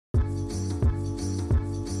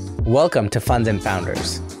Welcome to Funds and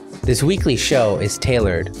Founders. This weekly show is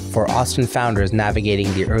tailored for Austin founders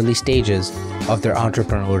navigating the early stages of their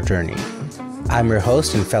entrepreneurial journey. I'm your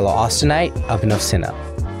host and fellow Austinite, Abhinav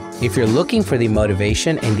Sinha. If you're looking for the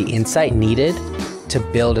motivation and the insight needed to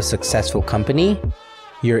build a successful company,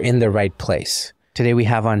 you're in the right place. Today we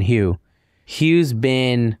have on Hugh. Hugh's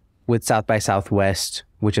been with South by Southwest,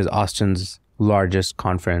 which is Austin's largest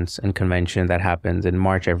conference and convention that happens in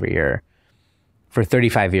March every year, for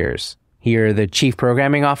 35 years. You're the Chief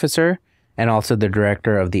Programming Officer and also the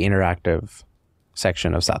Director of the Interactive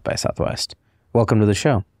section of South by Southwest. Welcome to the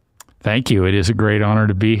show. Thank you. It is a great honor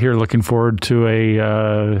to be here. Looking forward to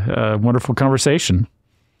a wonderful conversation.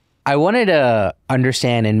 I wanted to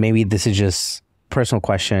understand, and maybe this is just a personal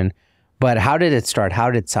question, but how did it start?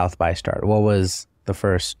 How did South by start? What was the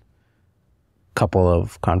first couple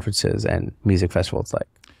of conferences and music festivals like?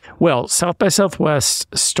 Well, South by Southwest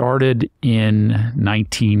started in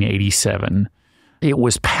 1987. It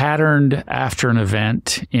was patterned after an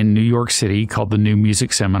event in New York City called the New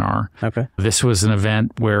Music Seminar. Okay. This was an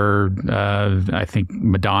event where I think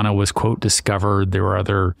Madonna was, quote, discovered. There were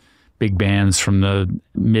other big bands from the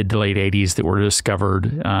mid to late 80s that were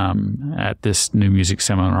discovered at this New Music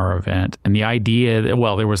Seminar event. And the idea,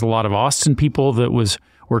 well, there was a lot of Austin people that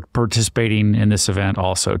were participating in this event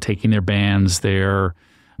also, taking their bands there,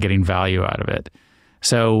 getting value out of it.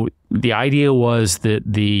 So the idea was that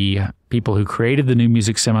the people who created the New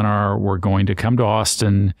Music Seminar were going to come to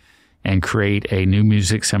Austin and create a New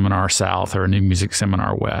Music Seminar South or a New Music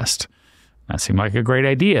Seminar West. That seemed like a great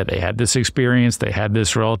idea. They had this experience. They had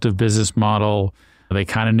this relative business model. They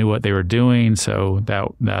kind of knew what they were doing, so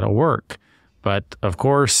that'll work. But of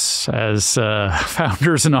course, as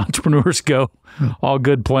founders and entrepreneurs go, all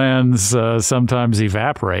good plans sometimes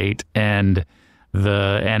evaporate, and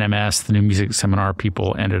the NMS, the New Music Seminar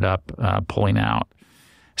people, ended up pulling out.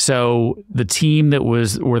 So the team that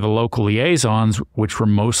were the local liaisons, which were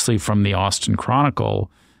mostly from the Austin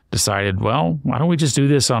Chronicle, decided, well, why don't we just do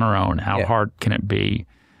this on our own? How hard can it be?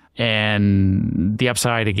 And the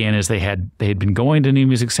upside, again, is they had been going to New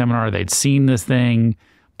Music Seminar. They'd seen the thing.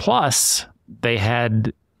 Plus, they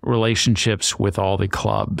had relationships with all the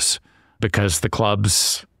clubs because the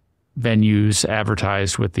clubs venues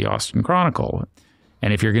advertised with the Austin Chronicle.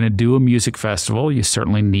 And if you're going to do a music festival, you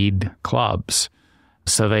certainly need clubs.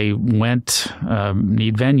 So they went,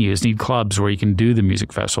 need venues, need clubs where you can do the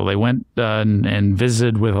music festival. They went and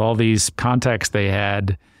visited with all these contacts they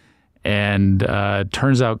had. And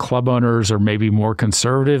turns out club owners are maybe more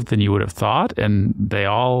conservative than you would have thought. And they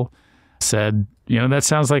all said, that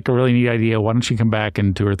sounds like a really neat idea. Why don't you come back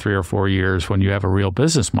in 2 or 3 or 4 years when you have a real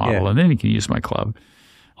business model, and then you can use my club.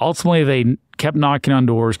 Ultimately, they kept knocking on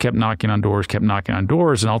doors, and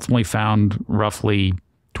ultimately found roughly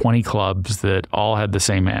 20 clubs that all had the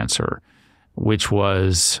same answer, which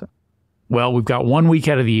was, well, we've got 1 week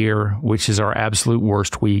out of the year, which is our absolute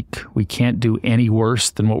worst week. We can't do any worse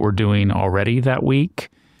than what we're doing already that week.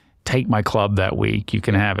 Take my club that week. You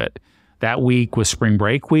can have it. That week was spring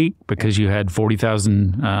break week because you had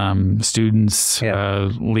 40,000 students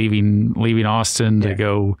leaving Austin to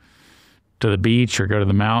go to the beach or go to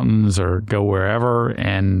the mountains or go wherever,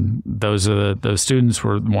 and those students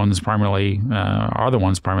were the ones primarily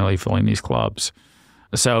filling these clubs.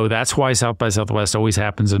 So that's why South by Southwest always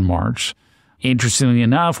happens in March. Interestingly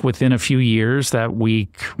enough, within a few years, that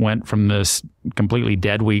week went from this completely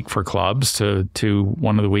dead week for clubs to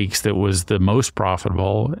one of the weeks that was the most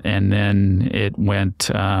profitable, and then it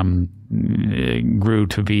grew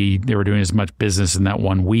to be they were doing as much business in that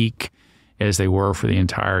 1 week as they were for the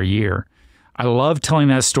entire year. I love telling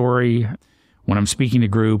that story when I'm speaking to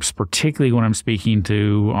groups, particularly when I'm speaking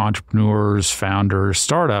to entrepreneurs, founders,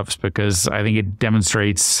 startups, because I think it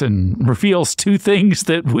demonstrates and reveals two things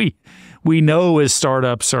that we know as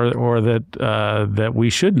startups or that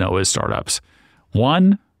we should know as startups.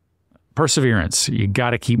 One, perseverance. You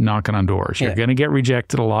got to keep knocking on doors. You're going to get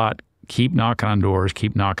rejected a lot. Keep knocking on doors.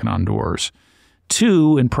 Keep knocking on doors.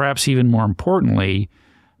 Two, and perhaps even more importantly,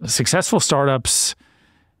 successful startups,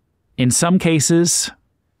 in some cases,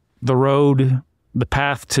 the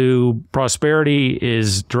path to prosperity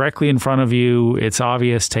is directly in front of you. It's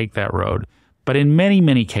obvious, take that road. But in many,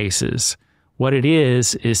 many cases, what it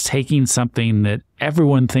is taking something that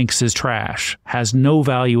everyone thinks is trash, has no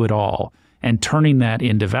value at all, and turning that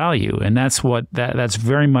into value. And that's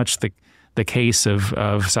very much the case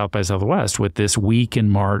of South by Southwest with this week in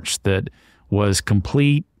March that was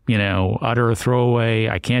complete, utter throwaway.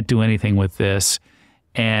 I can't do anything with this.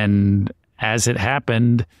 And as it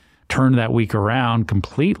happened, turned that week around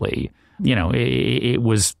completely. It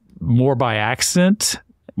was more by accident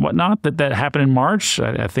whatnot that happened in March.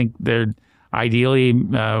 I think there ideally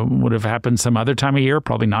would have happened some other time of year,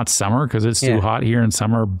 probably not summer because it's too hot here in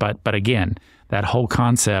summer. But again, that whole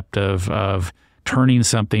concept of turning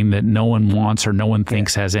something that no one wants or no one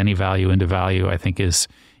thinks has any value into value, I think is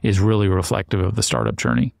really reflective of the startup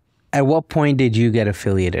journey. At what point did you get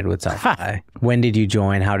affiliated with Southby? When did you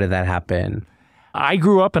join? How did that happen? I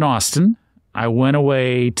grew up in Austin. I went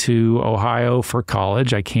away to Ohio for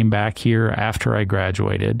college. I came back here after I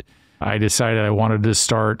graduated. I decided I wanted to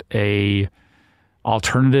start a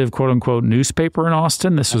alternative, quote unquote, newspaper in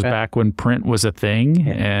Austin. This was back when print was a thing.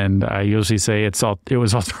 And I usually say it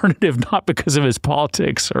was alternative, not because of his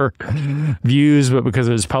politics or views, but because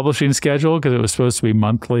of his publishing schedule, because it was supposed to be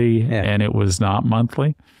monthly and it was not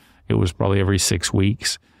monthly. It was probably every 6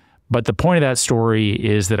 weeks. But the point of that story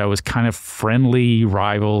is that I was kind of friendly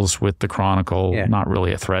rivals with the Chronicle, not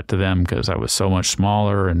really a threat to them because I was so much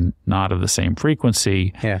smaller and not of the same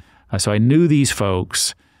frequency. So I knew these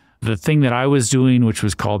folks. The thing that I was doing, which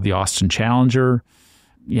was called the Austin Challenger,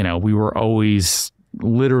 we were always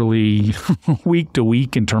literally week to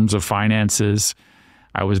week in terms of finances.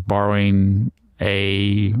 I was borrowing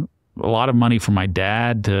a lot of money from my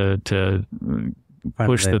dad to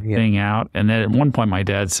push the thing out. And then at one point my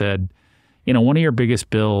dad said, one of your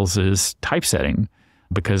biggest bills is typesetting,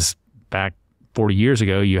 because back 40 years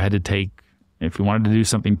ago, you had to take, if you wanted to do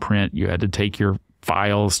something print, you had to take your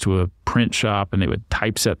files to a print shop and they would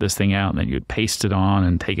typeset this thing out and then you'd paste it on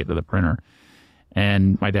and take it to the printer.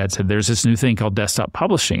 And my dad said, there's this new thing called desktop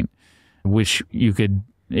publishing, which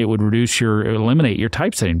it would eliminate your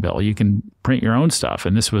typesetting bill. You can print your own stuff.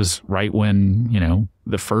 And this was right when,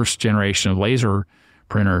 the first generation of laser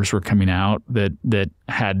printers were coming out that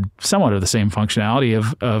had somewhat of the same functionality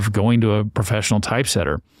of going to a professional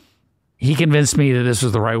typesetter. He convinced me that this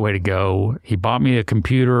was the right way to go. He bought me a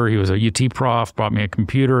computer. He was a UT prof, bought me a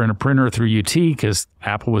computer and a printer through UT because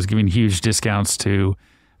Apple was giving huge discounts to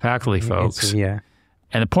faculty folks. And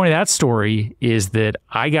the point of that story is that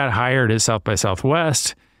I got hired at South by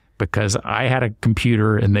Southwest because I had a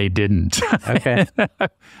computer and they didn't.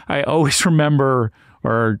 I always remember,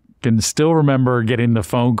 or can still remember, getting the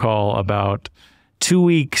phone call about 2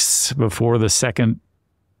 weeks before the second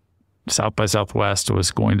South by Southwest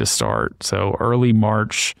was going to start. So early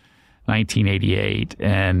March 1988.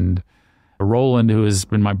 And Roland, who has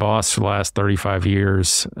been my boss for the last 35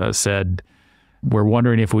 years, said, we're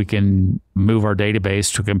wondering if we can move our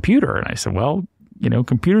database to a computer. And I said, well,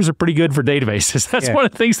 computers are pretty good for databases. That's one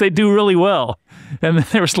of the things they do really well. And then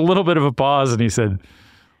there was a little bit of a pause and he said,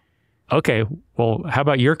 okay, well, how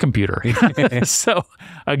about your computer? So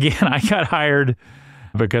again, I got hired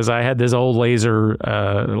because I had this old laser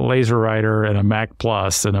writer and a Mac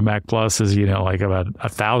Plus, and a Mac Plus is, like about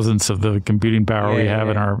 1,000th of the computing power we have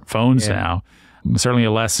in our phones now. Certainly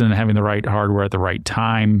a lesson in having the right hardware at the right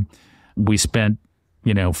time. We spent,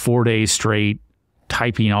 4 days straight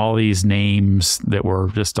typing all these names that were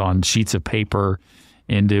just on sheets of paper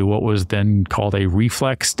into what was then called a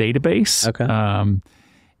reflex database.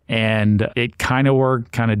 And it kind of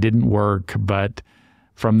worked, kind of didn't work, but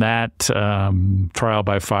from that trial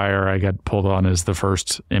by fire, I got pulled on as the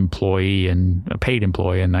first employee and a paid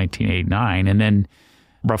employee in 1989. And then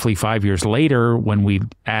roughly 5 years later, when we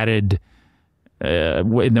added,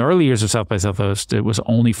 in the early years of South by Southwest, it was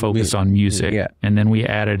only focused on music. And then we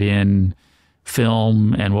added in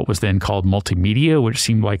film and what was then called multimedia, which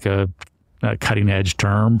seemed like a cutting edge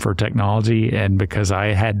term for technology. And because I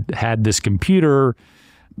had this computer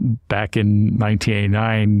back in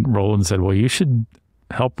 1989, Roland said, well, you should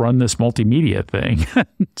help run this multimedia thing.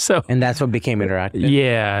 And that's what became Interactive.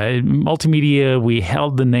 Multimedia, we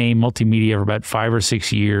held the name multimedia for about 5 or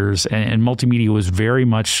 6 years, and multimedia was very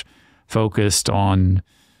much focused on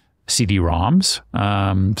CD-ROMs,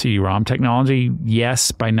 CD-ROM technology.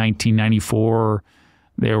 Yes, by 1994,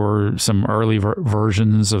 there were some early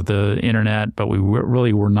versions of the internet, but we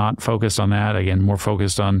really were not focused on that. Again, more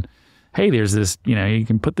focused on, hey, there's this, you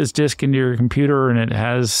can put this disk into your computer and it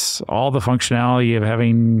has all the functionality of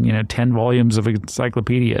having, 10 volumes of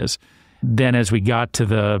encyclopedias. Then as we got to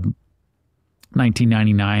the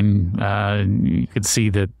 1999, you could see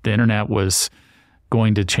that the internet was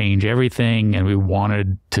going to change everything, and we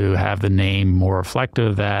wanted to have the name more reflective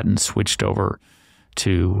of that and switched over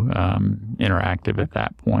to Interactive at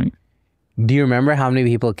that point. Do you remember how many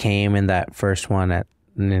people came in that first one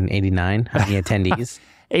in 89? How many attendees?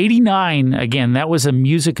 89, again, that was a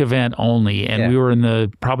music event only, and we were in the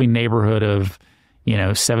probably neighborhood of,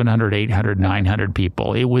 700, 800, 900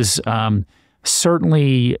 people. It was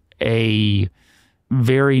certainly a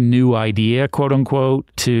very new idea, quote unquote,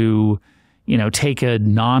 to, take a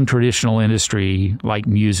non-traditional industry like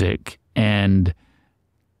music and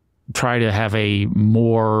try to have a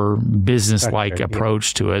more business-like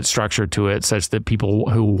approach to it, structure to it, such that people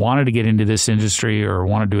who wanted to get into this industry or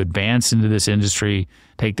wanted to advance into this industry,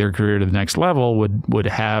 take their career to the next level, would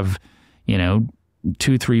have,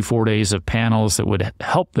 2, 3, 4 days of panels that would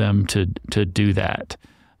help them to do that.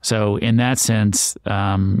 So in that sense,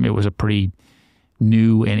 it was a pretty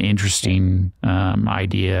new and interesting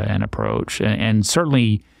idea and approach, and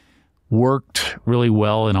certainly worked really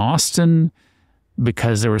well in Austin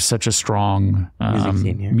because there was such a strong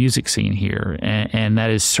music scene here. And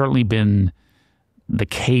that has certainly been the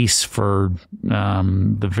case for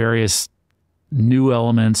the various new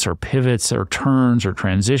elements or pivots or turns or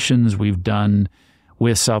transitions we've done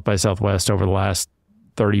with South by Southwest over the last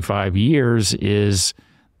 35 years. Is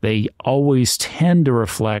they always tend to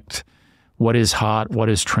reflect what is hot, what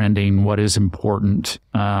is trending, what is important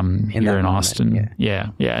here in Austin.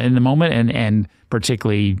 Yeah, in the moment, and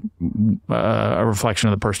particularly a reflection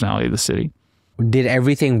of the personality of the city. Did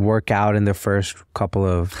everything work out in the first couple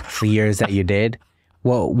of years that you did?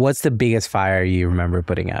 Well, what's the biggest fire you remember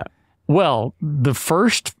putting out? Well, the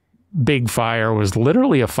first big fire was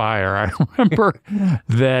literally a fire. I remember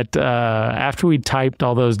that after we typed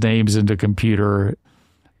all those names into a computer,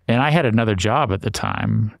 and I had another job at the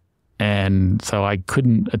time, and so I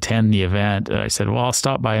couldn't attend the event. And I said, well, I'll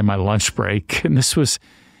stop by in my lunch break. And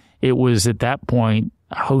it was at that point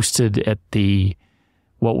hosted at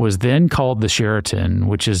what was then called the Sheraton,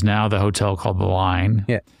 which is now the hotel called the Line.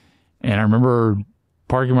 Yeah. And I remember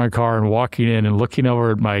parking my car and walking in and looking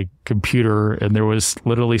over at my computer, and there was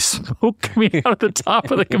literally smoke coming out of the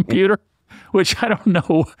top of the computer, which I don't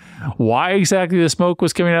know why exactly the smoke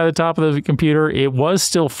was coming out of the top of the computer. It was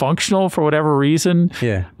still functional for whatever reason.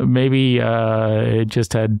 Yeah. Maybe it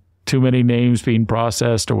just had too many names being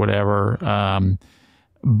processed or whatever.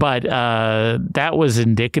 But that was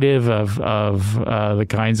indicative of the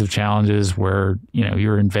kinds of challenges where,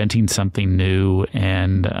 you're inventing something new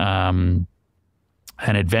and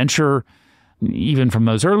an adventure. Even from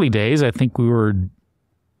those early days, I think we were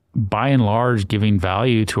by and large giving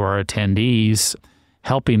value to our attendees,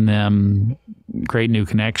 helping them create new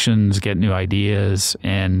connections, get new ideas,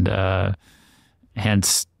 and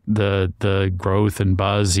hence the growth and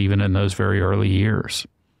buzz even in those very early years.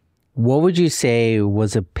 What would you say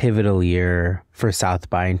was a pivotal year for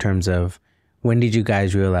Southby in terms of when did you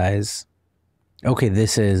guys realize, okay,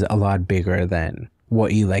 this is a lot bigger than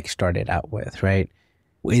what you started out with, right?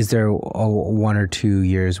 Is there one or 2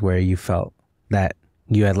 years where you felt that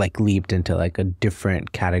you had leaped into a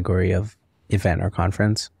different category of event or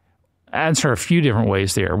conference? Answer a few different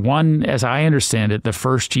ways there. One, as I understand it, the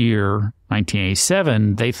first year,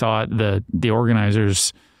 1987, they thought the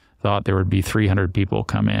organizers thought there would be 300 people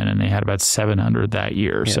come in, and they had about 700 that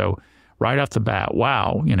year. Yeah. So right off the bat,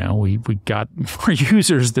 wow, we got more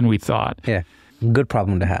users than we thought. Yeah, good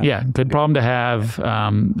problem to have. Yeah, good problem to have.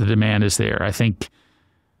 The demand is there. I think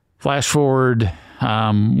flash forward,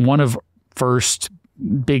 one of first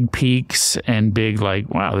big peaks and big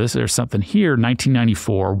wow, there's something here.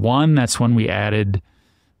 1994. One, that's when we added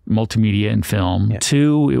multimedia and film. Yeah.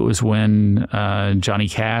 Two, it was when Johnny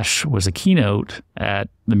Cash was a keynote at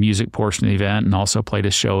the music portion of the event and also played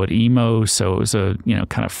a show at Emo. So it was a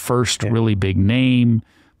kind of first really big name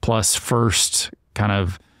plus first kind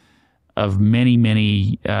of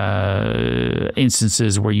many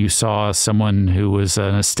instances where you saw someone who was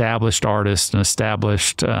an established artist, an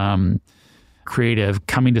established creative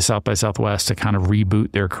coming to South by Southwest to kind of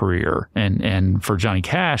reboot their career. And for Johnny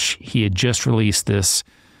Cash, he had just released this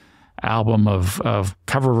album of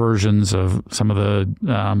cover versions of some of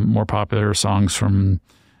the more popular songs from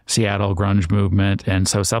Seattle grunge movement. And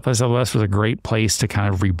so South by Southwest was a great place to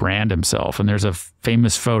kind of rebrand himself. And there's a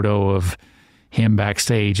famous photo of him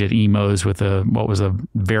backstage at Emo's with what was a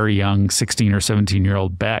very young 16 or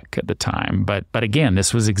 17-year-old Beck at the time. But again,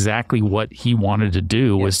 this was exactly what he wanted to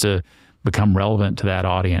do, was to become relevant to that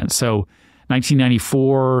audience. So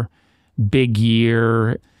 1994, big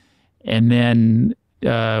year. And then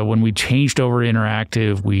when we changed over to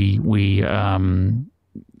interactive, we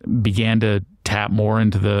began to tap more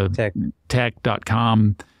into the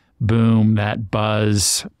tech.com boom, that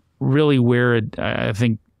buzz, really where I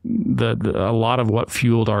think a lot of what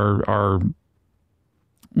fueled our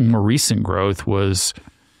more recent growth was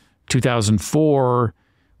 2004,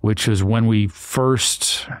 which was when we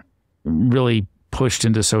first really pushed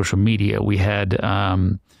into social media. We had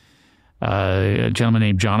a gentleman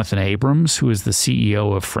named Jonathan Abrams, who is the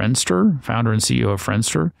CEO of Friendster, founder and CEO of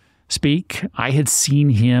Friendster, speak. I had seen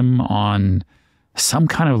him on some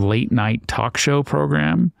kind of late night talk show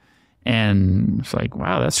program, And it's like,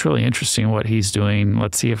 wow, that's really interesting what he's doing.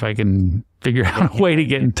 Let's see if I can figure out a way to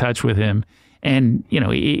get in touch with him. And, you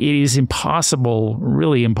know, it is impossible,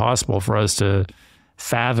 really impossible for us to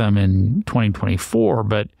fathom in 2024.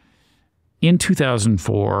 But in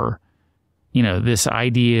 2004, you know, this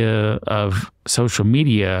idea of social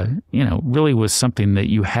media, you know, really was something that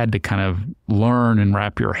you had to kind of learn and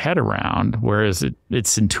wrap your head around, whereas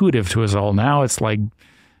it's intuitive to us all now. It's like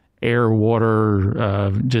air,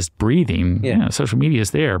 water, just breathing. Yeah. You know, social media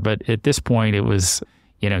is there. But at this point, it was,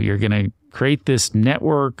 you know, you're going to create this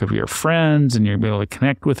network of your friends and you're going to be able to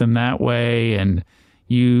connect with them that way and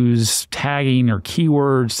use tagging or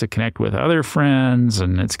keywords to connect with other friends.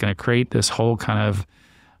 And it's going to create this whole kind of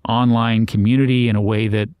online community in a way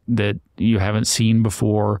that you haven't seen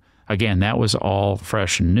before. Again, that was all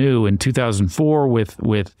fresh and new. In 2004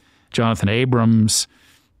 with Jonathan Abrams,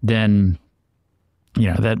 then, you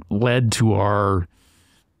know, that led to our,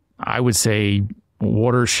 I would say,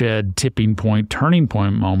 watershed tipping point, turning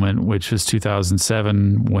point moment, which was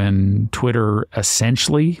 2007 when Twitter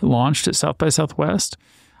essentially launched at South by Southwest.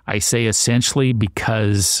 I say essentially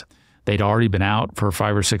because they'd already been out for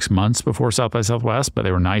 5 or 6 months before South by Southwest, but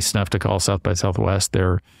they were nice enough to call South by Southwest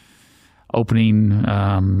their opening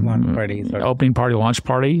party launch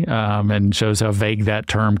party, and shows how vague that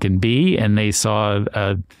term can be. And they saw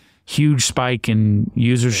a huge spike in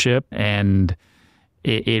usership, and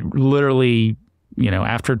it literally, you know,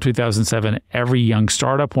 after 2007, every young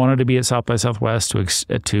startup wanted to be at South by Southwest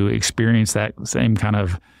to experience that same kind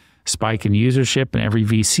of spike in usership, and every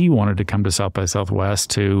VC wanted to come to South by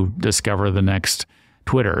Southwest to discover the next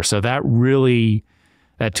Twitter. So that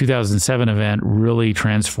 2007 event really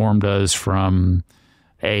transformed us from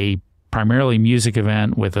a primarily music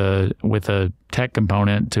event with a tech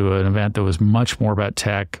component to an event that was much more about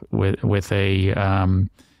tech with a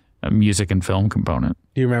music and film component.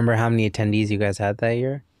 Do you remember how many attendees you guys had that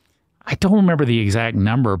year? I don't remember the exact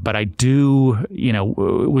number, but I do, you know,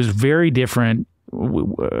 it was very different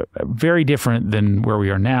than where we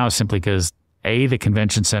are now, simply because A, the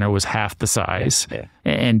convention center was half the size,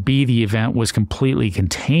 and B, the event was completely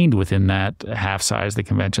contained within that half size, the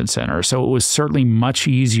convention center. So it was certainly much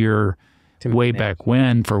easier way back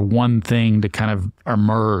when for one thing to kind of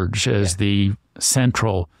emerge as the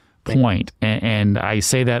central point. And I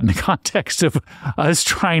say that in the context of us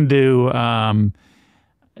trying to,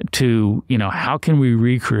 you know, how can we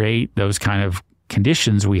recreate those kind of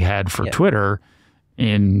conditions we had for Twitter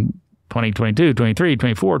in 2022, 23,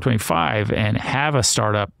 24, 25, and have a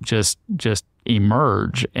startup just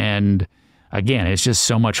emerge. And again, it's just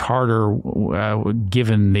so much harder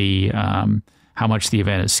given the how much the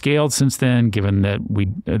event has scaled since then, given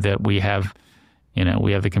that we have, you know,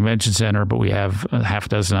 we have the convention center, but we have a half a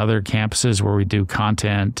dozen other campuses where we do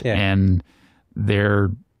content, and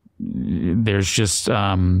there's just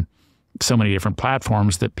so many different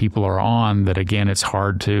platforms that people are on that, again, it's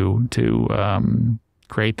hard to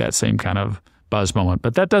create that same kind of buzz moment.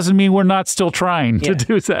 But that doesn't mean we're not still trying to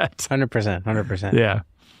do that. 100%. Yeah.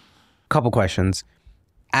 Couple questions.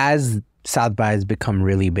 As South by has become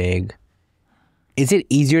really big, is it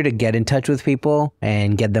easier to get in touch with people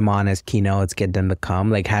and get them on as keynotes, get them to come?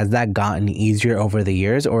 Like, has that gotten easier over the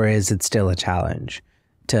years, or is it still a challenge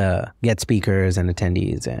to get speakers and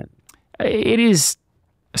attendees in? It is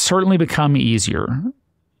certainly become easier.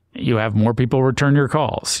 You have more people return your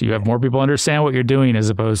calls. You have more people understand what you're doing as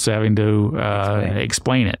opposed to having to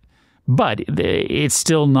explain it. But it's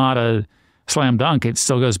still not a slam dunk. It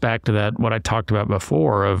still goes back to that, what I talked about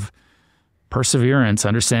before, of perseverance,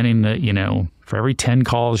 understanding that, you know, for every 10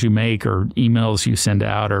 calls you make or emails you send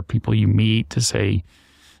out or people you meet to say,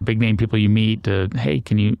 big name people you meet to, hey,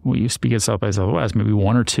 will you speak at South by Southwest? Maybe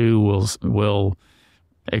one or two will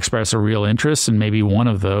express a real interest, and maybe one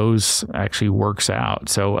of those actually works out.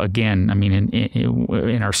 So again, I mean,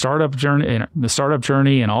 in our startup journey, in the startup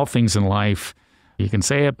journey, and all things in life, you can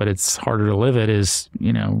say it, but it's harder to live it. Is,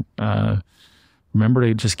 you know, remember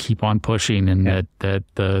to just keep on pushing, and that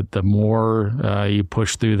the more you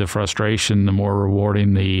push through the frustration, the more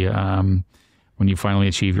rewarding when you finally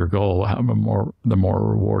achieve your goal, the more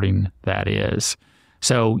rewarding that is.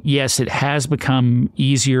 So yes, it has become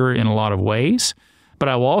easier in a lot of ways. But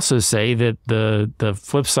I will also say that the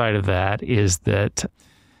flip side of that is that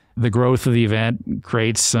the growth of the event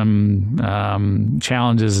creates some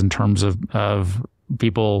challenges in terms of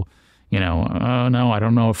people, you know, oh no, I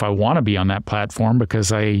don't know if I want to be on that platform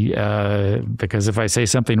because if I say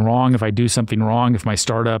something wrong, if I do something wrong, if my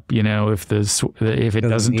startup, you know, if it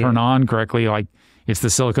doesn't turn on correctly, like it's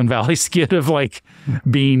the Silicon Valley skit of like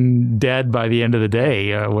being dead by the end of the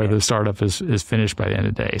day, where the startup is finished by the end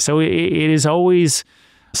of the day. So it is always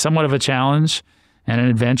somewhat of a challenge and an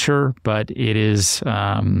adventure, but it is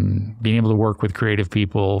being able to work with creative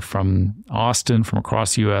people from Austin, from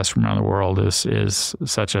across the U.S., from around the world is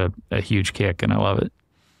such a huge kick, and I love it.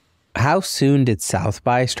 How soon did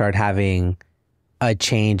Southby start having a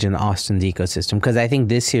change in Austin's ecosystem? Because I think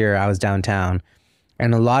this year I was downtown,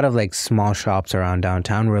 and a lot of like small shops around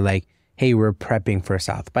downtown were like, hey, we're prepping for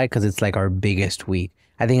Southby because it's like our biggest week.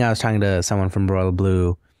 I think I was talking to someone from Royal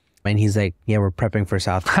Blue, and he's like, yeah, we're prepping for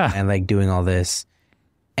Southby and like doing all this.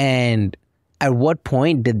 And at what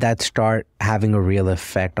point did that start having a real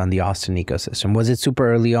effect on the Austin ecosystem? Was it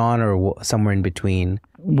super early on or somewhere in between?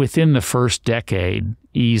 Within the first decade,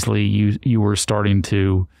 easily you were starting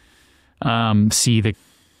to see the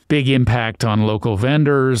big impact on local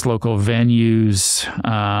vendors, local venues.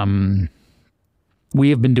 We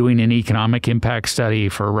have been doing an economic impact study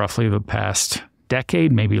for roughly the past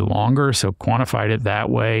decade, maybe longer, so quantified it that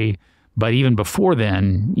way. But even before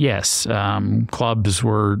then, yes, clubs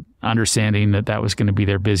were understanding that was going to be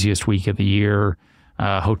their busiest week of the year.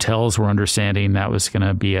 Hotels were understanding that was going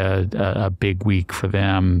to be a big week for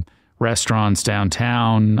them. Restaurants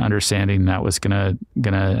downtown understanding that was going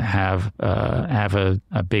to have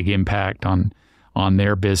a big impact on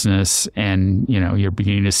their business. And you're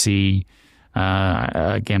beginning to see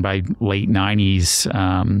again by late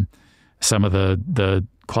 90s, some of the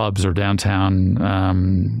clubs or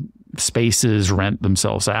downtown spaces rent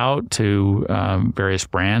themselves out to various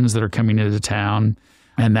brands that are coming into town.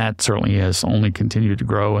 And that certainly has only continued to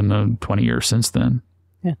grow in the 20 years since then.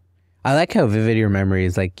 Yeah. I like how vivid your memory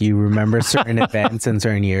is. Like you remember certain events in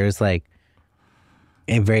certain years, like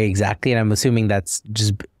and very exactly. And I'm assuming that's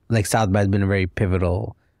just like Southby has been a very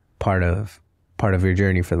pivotal part of your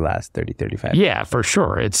journey for the last 30, 35 years. Yeah, for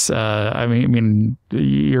sure. It's, I mean,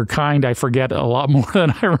 you're kind. I forget a lot more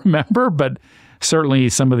than I remember, but certainly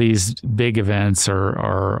some of these big events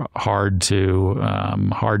are hard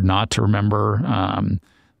not to remember.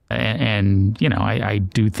 And I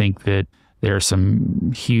do think that there are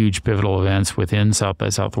some huge pivotal events within South by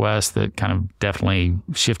Southwest that kind of definitely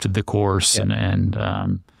shifted the course and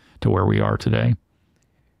to where we are today.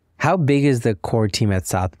 How big is the core team at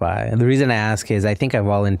South by? And the reason I ask is I think I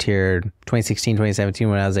volunteered 2016, 2017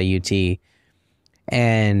 when I was at UT.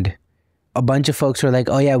 And a bunch of folks were like,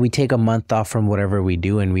 oh yeah, we take a month off from whatever we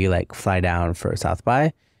do and we like fly down for South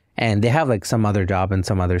by. And they have like some other job in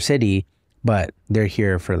some other city, but they're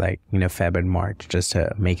here for like, Feb and March just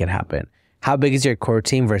to make it happen. How big is your core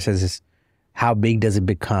team versus how big does it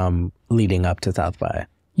become leading up to South by?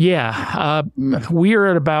 Yeah, we are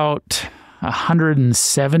at about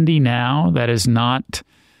 170 now. That is not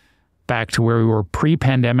back to where we were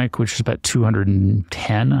pre-pandemic, which is about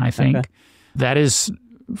 210, I think. Okay. That is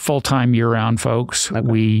full-time year-round folks. Okay.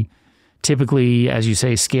 We typically, as you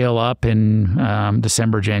say, scale up in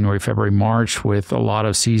December, January, February, March with a lot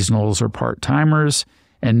of seasonals or part-timers.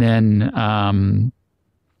 And then,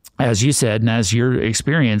 as you said, and as your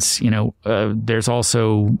experience, there's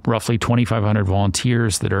also roughly 2,500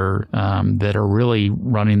 volunteers that are really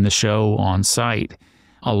running the show on site.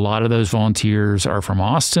 A lot of those volunteers are from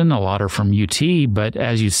Austin, a lot are from UT, but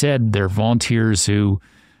as you said, they're volunteers who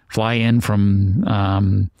fly in from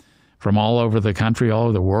all over the country, all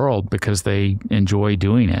over the world because they enjoy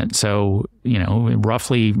doing it. So,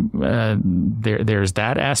 roughly there's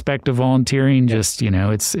that aspect of volunteering. Yeah. Just,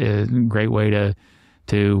 it's a great way to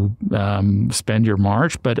spend your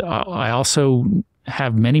March. But I also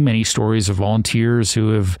have many, many stories of volunteers who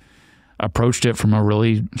have approached it from a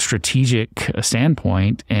really strategic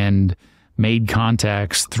standpoint and made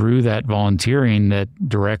contacts through that volunteering that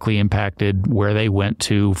directly impacted where they went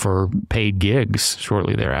to for paid gigs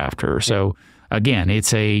shortly thereafter. So again,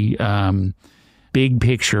 it's a big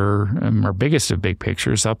picture, or biggest of big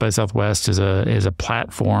pictures. South by Southwest is a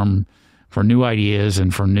platform for new ideas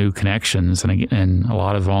and for new connections, and a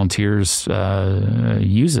lot of volunteers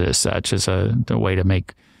use it as such as a way to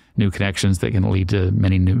make new connections that can lead to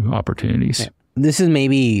many new opportunities. Yeah. This is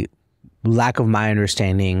maybe lack of my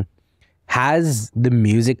understanding. Has the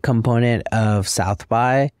music component of South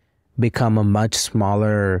by become a much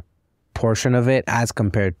smaller portion of it as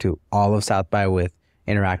compared to all of South by with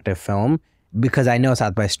interactive film? Because I know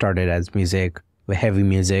South by started as music, with heavy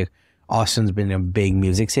music. Austin's been a big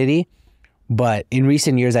music city. But in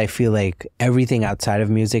recent years, I feel like everything outside of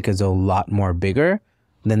music is a lot more bigger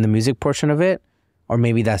than the music portion of it. Or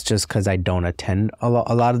maybe that's just because I don't attend a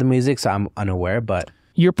lot of the music, so I'm unaware. But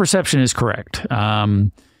your perception is correct.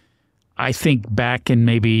 I think back in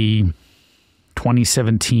maybe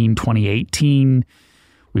 2017, 2018,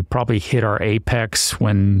 we probably hit our apex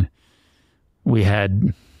when we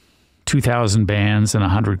had 2,000 bands and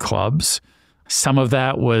 100 clubs. some of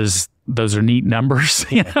that was, those are neat numbers,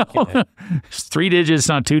 you know, yeah. 3 digits,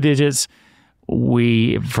 not 2 digits.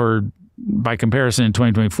 By comparison, in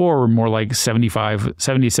 2024, we're more like 75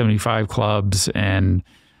 clubs and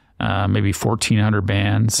maybe 1,400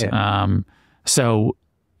 bands. Yeah. So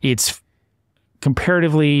it's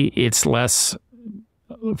comparatively, it's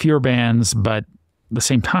fewer bands, but at the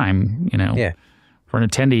same time, you know, yeah. For an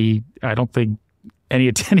attendee, I don't think any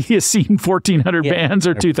attendee has seen 1,400 yeah. bands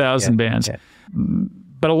or 2,000 yeah. bands. Yeah.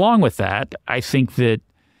 But along with that, I think that,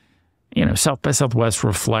 you know, South by Southwest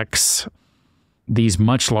reflects these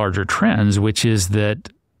much larger trends, which is that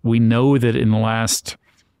we know that in the last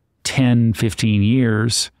 10, 15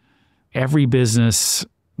 years, every business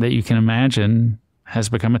that you can imagine has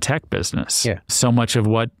become a tech business. Yeah. So much of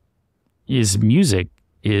what is music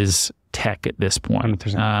is tech at this point.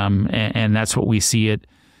 And that's what we see at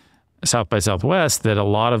South by Southwest, that a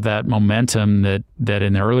lot of that momentum that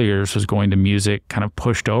in the early years was going to music kind of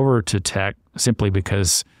pushed over to tech simply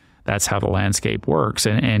because that's how the landscape works.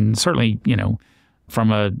 And certainly, you know,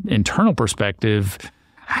 from an internal perspective,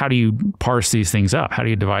 how do you parse these things up? How do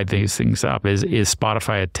you divide these things up? Is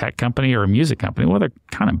Spotify a tech company or a music company? Well, they're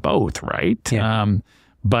kind of both, right? Yeah.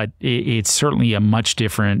 But it's certainly a much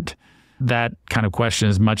different, that kind of question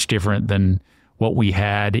is much different than what we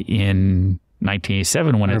had in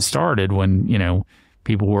 1987 when it started, when, you know,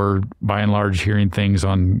 people were by and large hearing things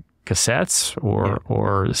on cassettes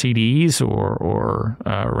or CDs or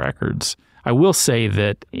records. I will say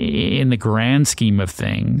that in the grand scheme of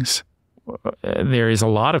things, there is a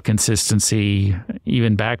lot of consistency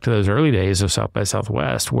even back to those early days of South by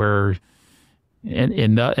Southwest, where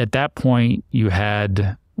at that point you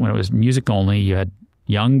had, when it was music only, you had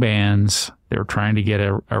young bands. They were trying to get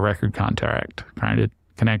a record contract, trying to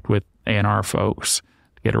connect with A&R folks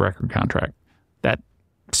to get a record contract. That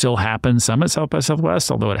still happens some at South by Southwest,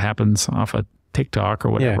 although it happens off of TikTok or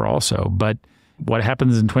whatever also. But what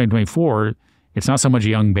happens in 2024, it's not so much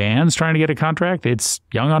young bands trying to get a contract, it's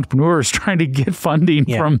young entrepreneurs trying to get funding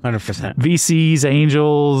from 100%. VCs,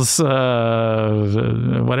 angels,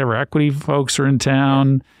 whatever equity folks are in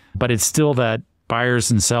town. Yeah. But it's still that buyers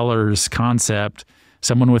and sellers concept,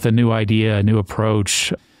 someone with a new idea, a new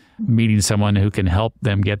approach, meeting someone who can help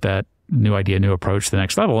them get that new idea, new approach to the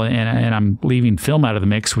next level. And I'm leaving film out of the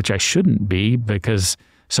mix, which I shouldn't be, because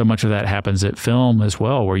so much of that happens at film as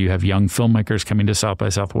well, where you have young filmmakers coming to South by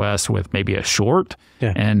Southwest with maybe a short,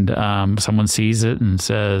 and someone sees it and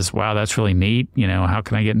says, wow, that's really neat. You know, how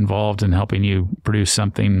can I get involved in helping you produce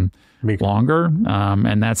something longer?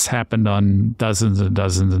 And that's happened on dozens and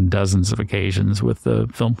dozens and dozens of occasions with the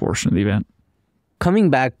film portion of the event. Coming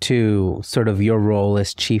back to sort of your role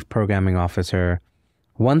as Chief Programming Officer,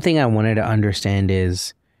 one thing I wanted to understand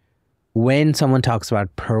is when someone talks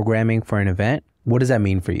about programming for an event, what does that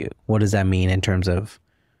mean for you? What does that mean in terms of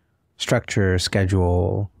structure,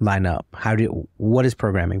 schedule, lineup? What is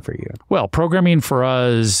programming for you? Well, programming for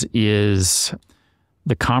us is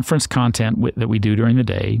the conference content that we do during the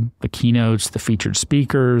day, the keynotes, the featured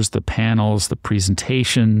speakers, the panels, the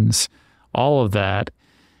presentations, all of that,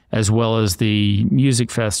 as well as the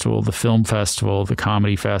music festival, the film festival, the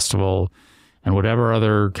comedy festival, and whatever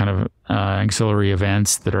other kind of auxiliary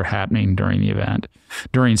events that are happening during the event,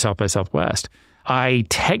 during South by Southwest. I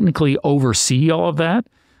technically oversee all of that.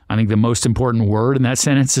 I think the most important word in that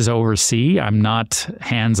sentence is oversee. I'm not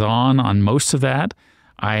hands-on on most of that.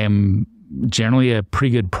 I am generally a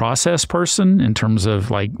pretty good process person in terms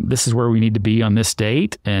of like, this is where we need to be on this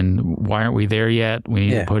date, and why aren't we there yet? We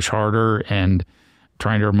need to push harder, and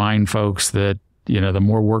trying to remind folks that, you know, the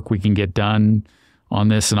more work we can get done on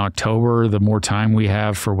this in October, the more time we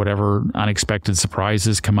have for whatever unexpected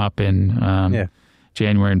surprises come up in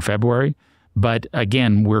January and February. But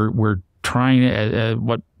again, we're trying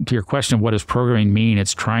to your question of what does programming mean?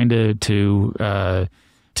 It's trying to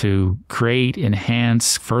create,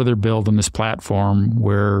 enhance, further build on this platform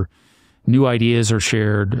where new ideas are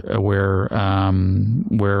shared, where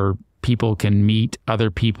people can meet other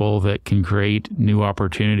people that can create new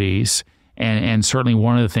opportunities. And certainly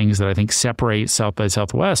one of the things that I think separates South by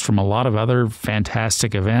Southwest from a lot of other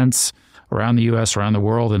fantastic events around the U.S., around the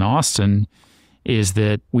world, in Austin, is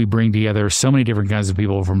that we bring together so many different kinds of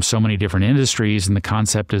people from so many different industries. And the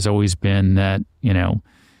concept has always been that, you know,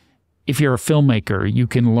 if you're a filmmaker, you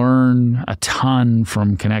can learn a ton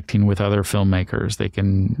from connecting with other filmmakers. They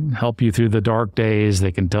can help you through the dark days.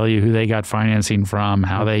 They can tell you who they got financing from,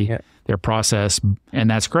 how their process, and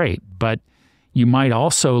that's great. But you might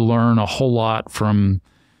also learn a whole lot from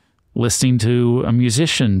listening to a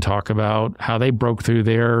musician talk about how they broke through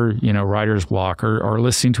their, you know, writer's block, or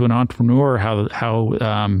listening to an entrepreneur,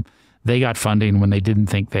 how they got funding when they didn't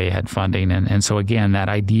think they had funding. And so again, that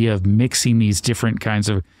idea of mixing these different kinds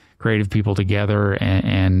of creative people together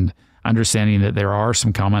and understanding that there are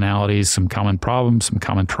some commonalities, some common problems, some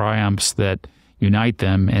common triumphs that unite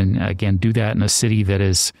them. And again, do that in a city that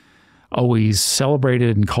is always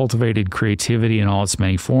celebrated and cultivated creativity in all its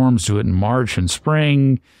many forms. Do it in March and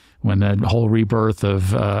spring when the whole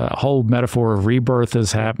whole metaphor of rebirth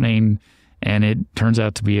is happening. And it turns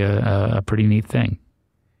out to be a pretty neat thing.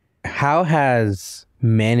 How has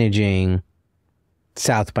managing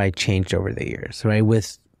Southby changed over the years, right?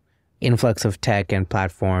 With influx of tech and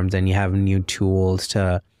platforms, and you have new tools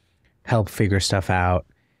to help figure stuff out.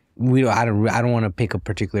 I don't want to pick a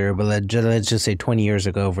particular, but let's just say 20 years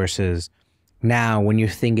ago versus now, when you're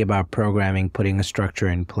thinking about programming, putting a structure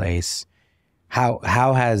in place, how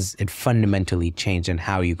has it fundamentally changed and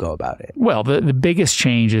how you go about it? Well, the biggest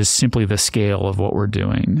change is simply the scale of what we're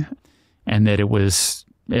doing, and that it was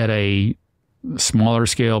at a smaller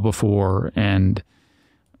scale before, and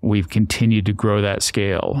we've continued to grow that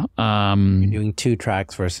scale. You're doing 2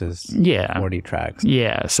 tracks versus 40 tracks.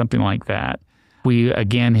 Yeah, something like that. We,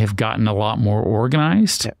 again, have gotten a lot more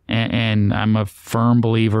organized, and I'm a firm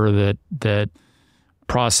believer that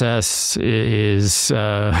process is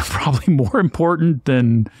probably more important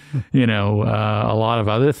than, a lot of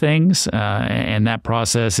other things. And that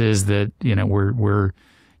process is that, we're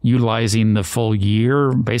utilizing the full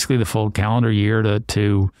year, basically the full calendar year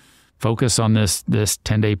to focus on this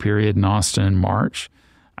 10-day period in Austin in March.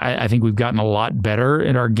 I think we've gotten a lot better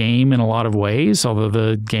at our game in a lot of ways, although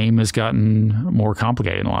the game has gotten more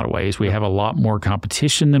complicated in a lot of ways. We have a lot more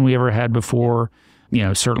competition than we ever had before.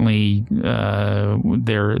 Certainly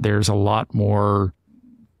there's a lot more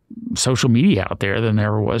social media out there than there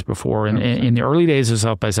ever was before. And in the early days of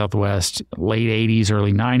South by Southwest, late 80s,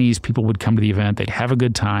 early 90s, people would come to the event. They'd have a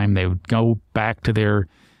good time. They would go back to their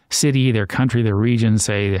city, their country, their region,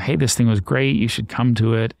 say, hey, this thing was great. You should come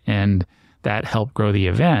to it. And that helped grow the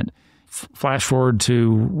event. Flash forward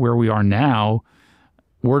to where we are now,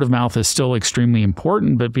 word of mouth is still extremely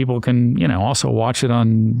important, but people can, also watch it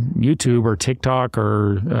on YouTube or TikTok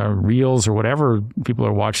or Reels or whatever people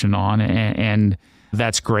are watching on. And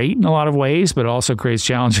that's great in a lot of ways, but it also creates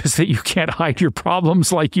challenges that you can't hide your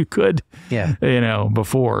problems like you could,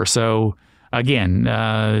 before. So again,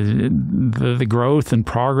 the growth and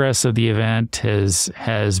progress of the event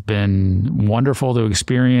has been wonderful to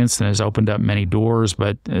experience and has opened up many doors,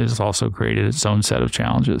 but it has also created its own set of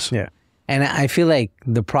challenges. Yeah. And I feel like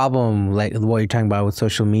the problem, like what you're talking about with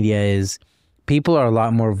social media, is people are a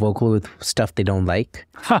lot more vocal with stuff they don't like.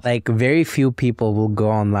 Like very few people will go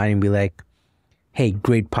online and be like, hey,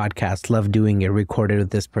 great podcast, love doing it, recorded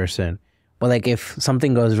with this person. But like if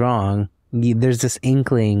something goes wrong, there's this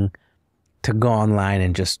inkling to go online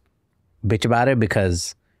and just bitch about it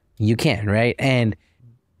because you can, right? And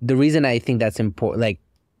the reason I think that's important, like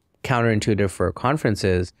counterintuitive for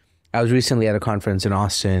conferences, I was recently at a conference in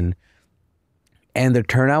Austin and the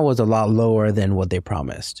turnout was a lot lower than what they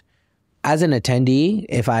promised. As an attendee,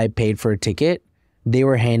 if I paid for a ticket, they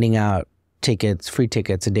were handing out tickets, free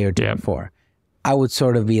tickets a day or two before. I would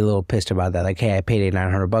sort of be a little pissed about that. Like, hey, I paid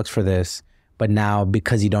 $800-900 for this, but now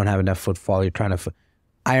because you don't have enough footfall, you're trying to...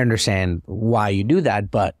 I understand why you do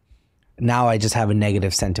that, but now I just have a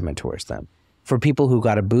negative sentiment towards them. For people who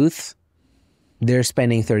got a booth, they're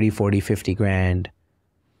spending 30, 40, 50 grand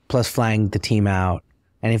plus flying the team out.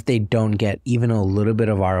 And if they don't get even a little bit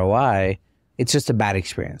of ROI, it's just a bad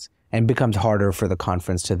experience and becomes harder for the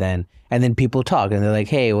conference to then, and then people talk and they're like,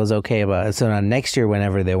 hey, it was okay. But so now next year,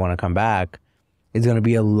 whenever they want to come back, it's going to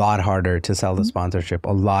be a lot harder to sell the sponsorship,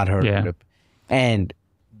 a lot harder. And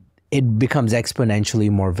it becomes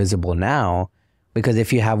exponentially more visible now because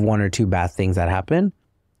if you have one or two bad things that happen,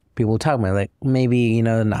 people talk about like, maybe,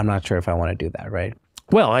 I'm not sure if I want to do that, right?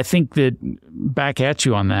 Well, I think that back at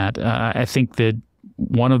you on that, I think that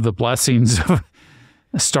one of the blessings of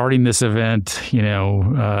starting this event,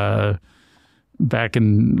 back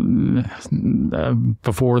in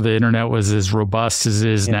before the internet was as robust as it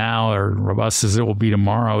is now, or robust as it will be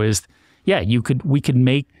tomorrow, is we could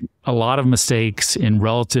make a lot of mistakes in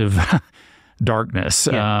relative darkness.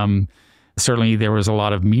 Certainly there was a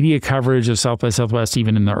lot of media coverage of South by Southwest,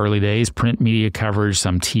 even in the early days, print media coverage,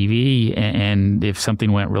 some TV. And if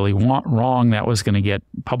something went really wrong, that was going to get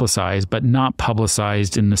publicized, but not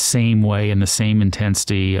publicized in the same way, in the same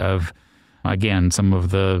intensity of, again, some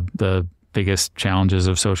of the biggest challenges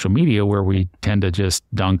of social media, where we tend to just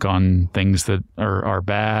dunk on things that are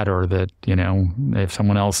bad, or that, if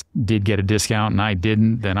someone else did get a discount and I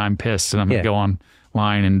didn't, then I'm pissed and I'm going to go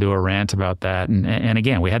online and do a rant about that. And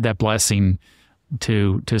again, we had that blessing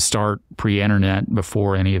to start pre-internet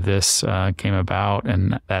before any of this came about,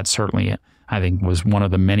 and that certainly, I think, was one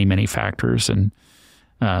of the many, many factors in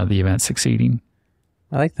the event succeeding.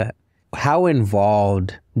 I like that. How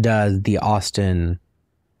involved does the Austin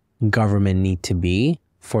government need to be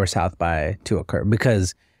for South by to occur?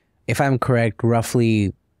 Because if I'm correct,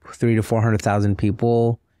 roughly 300,000 to 400,000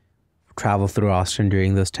 people travel through Austin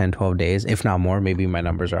during those 10, 12 days, if not more. Maybe my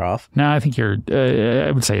numbers are off. No, I think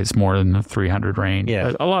I would say it's more than the 300 range.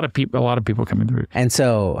 Yeah. A lot of people coming through. And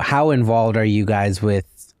so how involved are you guys with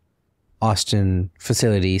Austin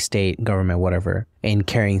facility, state, government, whatever, in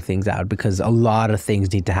carrying things out? Because a lot of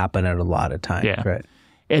things need to happen at a lot of times, right?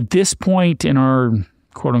 At this point in our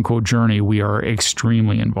quote-unquote journey, we are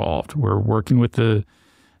extremely involved. We're working with the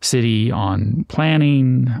city on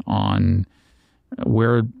planning, on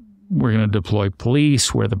where we're going to deploy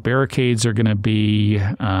police, where the barricades are going to be,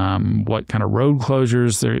 what kind of road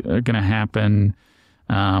closures are going to happen,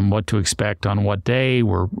 what to expect on what day.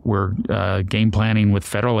 We're game planning with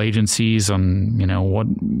federal agencies on,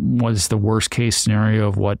 what is the worst case scenario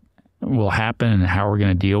of what will happen and how we're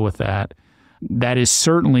going to deal with that. That is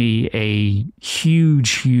certainly a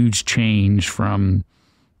huge, huge change from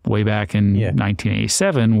way back in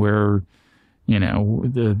 1987, where,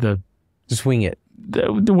 the just wing it.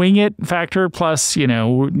 The wing it factor, plus, we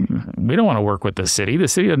don't want to work with the city. The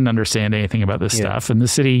city doesn't understand anything about this stuff. And the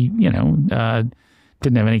city, didn't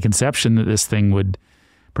have any conception that this thing would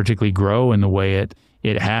particularly grow in the way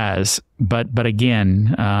it has. But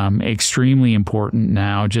again, extremely important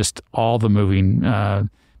now, just all the moving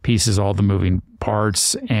pieces, all the moving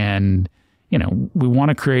parts. And, we want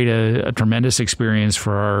to create a tremendous experience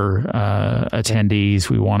for our attendees.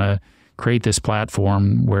 We want to create this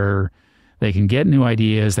platform where they can get new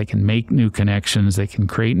ideas, they can make new connections, they can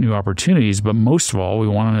create new opportunities. But most of all, we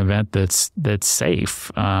want an event that's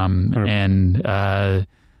safe. And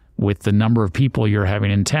with the number of people you're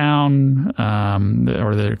having in town,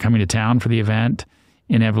 or that are coming to town for the event,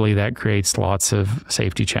 inevitably that creates lots of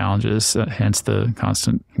safety challenges. Hence the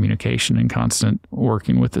constant communication and constant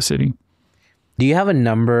working with the city. Do you have a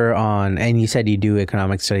number on? And you said you do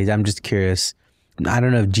economic studies. I'm just curious. I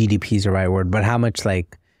don't know if GDP is the right word, but how much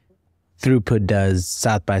throughput does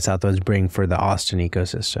South by Southwest bring for the Austin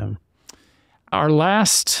ecosystem? Our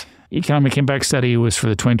last economic impact study was for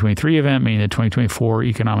the 2023 event, meaning the 2024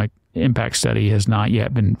 economic impact study has not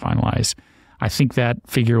yet been finalized. I think that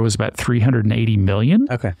figure was about $380 million.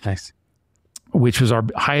 Okay, nice. Which was our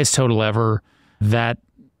highest total ever. That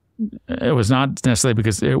it was not necessarily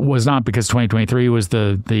because 2023 was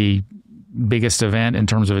the biggest event in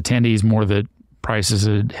terms of attendees, more that prices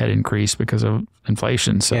had increased because of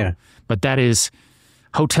inflation. So, but that is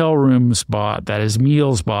hotel rooms bought, that is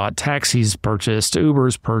meals bought, taxis purchased,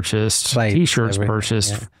 Ubers purchased, T-shirts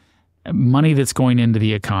purchased, money that's going into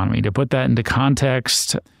the economy. To put that into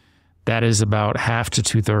context, that is about half to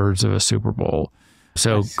 2/3 of a Super Bowl.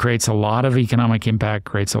 So creates a lot of economic impact,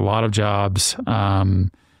 creates a lot of jobs,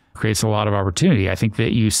 creates a lot of opportunity. I think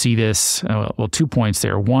that you see this, 2 points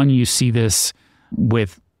there. One, you see this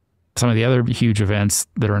with some of the other huge events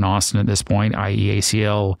that are in Austin at this point, i.e.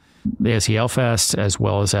 ACL, the ACL Fest, as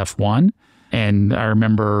well as F1. And I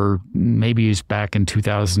remember maybe it was back in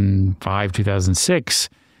 2005, 2006,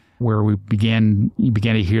 where you began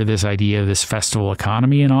to hear this idea of this festival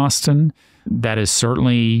economy in Austin. That has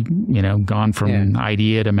certainly, gone from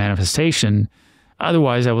idea to manifestation.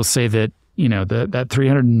 Otherwise, I will say that, that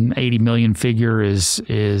 380 million figure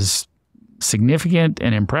is significant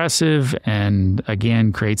and impressive, and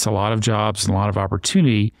again creates a lot of jobs and a lot of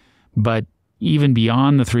opportunity. But even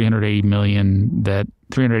beyond the 380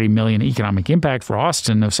 million economic impact for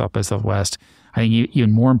Austin of South by Southwest, I think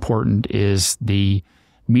even more important is the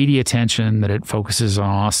media attention that it focuses on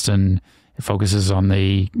Austin. It focuses on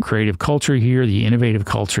the creative culture here, the innovative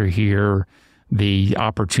culture here, the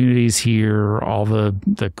opportunities here, all the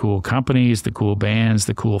cool companies, the cool bands,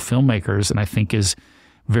 the cool filmmakers, and I think is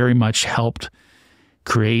very much helped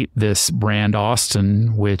create this brand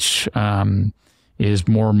Austin, which is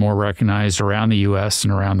more and more recognized around the U.S.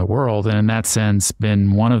 and around the world. And in that sense,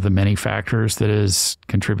 been one of the many factors that has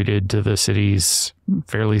contributed to the city's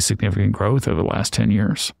fairly significant growth over the last 10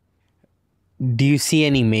 years. Do you see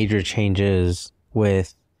any major changes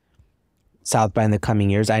with South by in the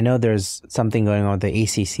coming years? I know there's something going on with the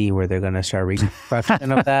ACC where they're going to start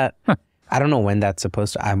reconstruction of that. I don't know when that's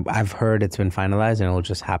supposed to. I've heard it's been finalized and it'll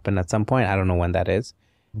just happen at some point. I don't know when that is.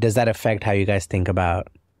 Does that affect how you guys think about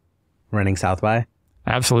running South by?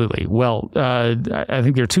 Absolutely. Well, I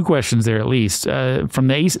think there are two questions there at least. From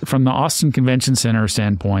the Austin Convention Center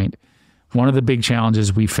standpoint, one of the big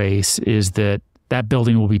challenges we face is that That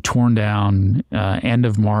building will be torn down end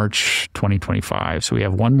of March 2025. So we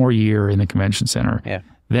have one more year in the convention center. Yeah.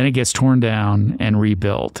 Then it gets torn down and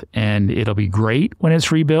rebuilt. And it'll be great when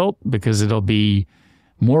it's rebuilt because it'll be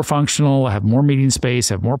more functional, have more meeting space,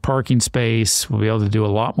 have more parking space. We'll be able to do a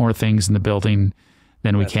lot more things in the building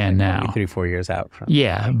than we can now. 3-4 years out.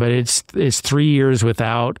 But it's 3 years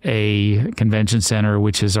without a convention center,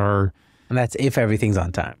 which is our... And that's if everything's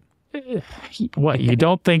on time. What, you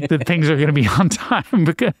don't think that things are going to be on time?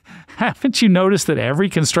 Because haven't you noticed that every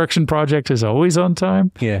construction project is always on time?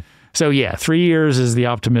 Yeah. So 3 years is the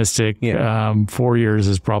optimistic. Yeah. 4 years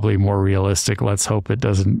is probably more realistic. Let's hope it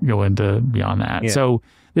doesn't go into beyond that. Yeah. So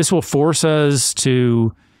this will force us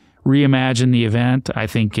to reimagine the event. I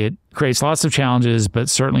think it creates lots of challenges, but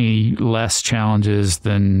certainly less challenges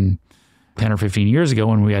than 10 or 15 years ago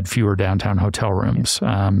when we had fewer downtown hotel rooms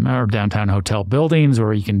or downtown hotel buildings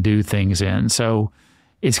where you can do things in. So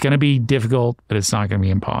it's going to be difficult, but it's not going to be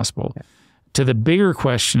impossible. Yeah. To the bigger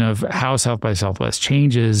question of how South by Southwest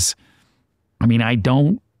changes, I mean, I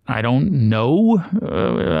don't know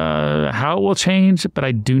how it will change, but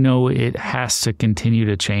I do know it has to continue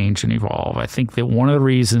to change and evolve. I think that one of the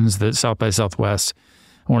reasons that South by Southwest,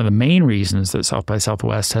 one of the main reasons that South by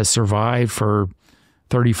Southwest has survived for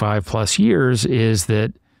 35 plus years is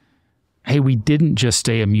that, hey, we didn't just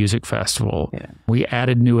stay a music festival. Yeah. We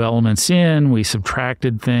added new elements in, we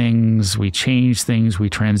subtracted things, we changed things, we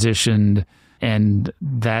transitioned. And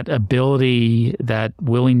that ability, that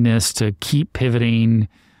willingness to keep pivoting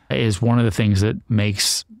is one of the things that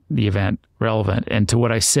makes the event relevant. And to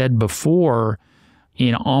what I said before,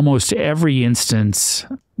 in almost every instance,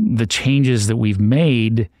 the changes that we've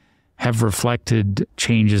made have reflected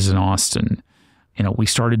changes in Austin. You know, we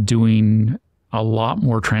started doing a lot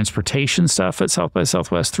more transportation stuff at South by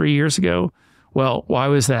Southwest 3 years ago. Well, why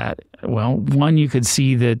was that? Well, one, you could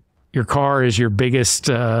see that your car is your biggest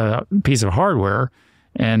piece of hardware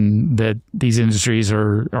and that these industries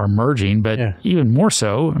are merging. But even more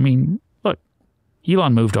so, I mean, look,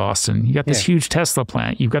 Elon moved to Austin. You got this huge Tesla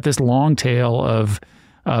plant. You've got this long tail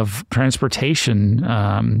of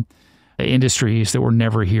transportation industries that were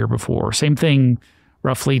never here before. Same thing.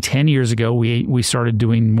 Roughly 10 years ago, we started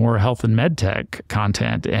doing more health and med tech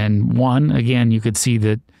content. And one, again, you could see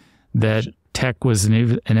that tech was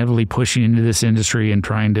inevitably pushing into this industry and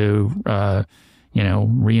trying to,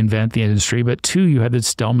 reinvent the industry. But two, you had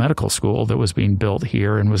this Dell Medical School that was being built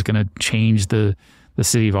here and was going to change the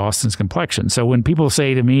city of Austin's complexion. So when people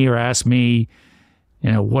say to me or ask me,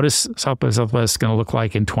 what is South by Southwest going to look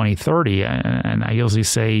like in 2030? And I usually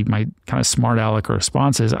say my kind of smart aleck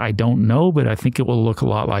response is, I don't know, but I think it will look a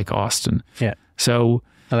lot like Austin. Yeah. So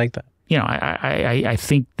I like that. I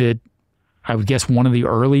think that I would guess one of the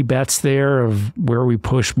early bets there of where we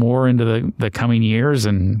push more into the coming years,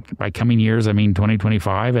 and by coming years, I mean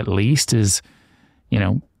 2025 at least, is,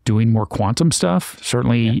 doing more quantum stuff.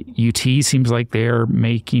 Certainly UT seems like they're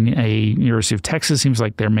making University of Texas seems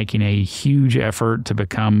like they're making a huge effort to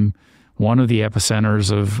become one of the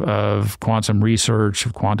epicenters of quantum research,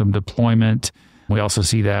 of quantum deployment. We also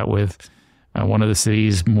see that with one of the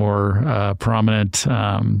city's more prominent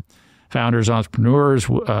founders, entrepreneurs,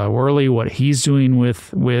 Worley, what he's doing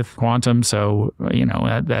with quantum. So,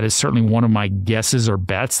 that is certainly one of my guesses or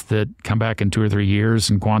bets that come back in 2 or 3 years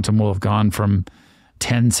and quantum will have gone from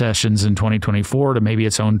 10 sessions in 2024 to maybe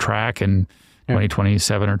its own track in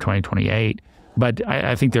 2027 or 2028. But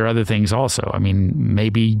I think there are other things also. I mean,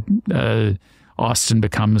 maybe Austin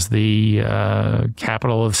becomes the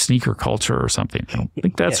capital of sneaker culture or something. I don't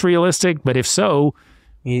think that's realistic, but if so,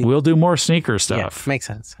 we'll do more sneaker stuff. Yeah, makes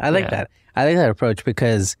sense. I like that. I like that approach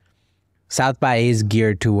because South by is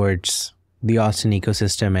geared towards the Austin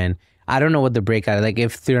ecosystem. And I don't know what the breakout, like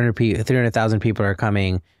if 300,000 people are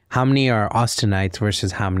coming, how many are Austinites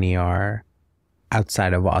versus how many are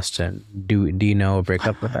outside of Austin? Do you know a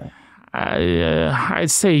breakup with that?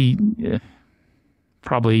 I'd say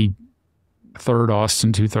probably a third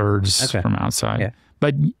Austin, 2/3 from outside. Yeah.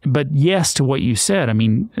 But yes, to what you said, I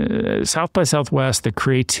mean, South by Southwest, the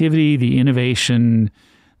creativity, the innovation,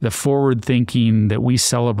 the forward thinking that we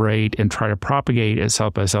celebrate and try to propagate at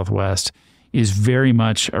South by Southwest is very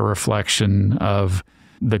much a reflection of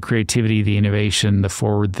the creativity, the innovation, the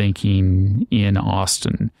forward thinking in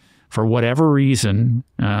Austin. For whatever reason,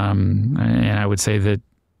 and I would say that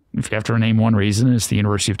if you have to name one reason, it's the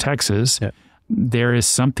University of Texas. Yeah. There is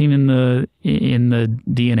something in the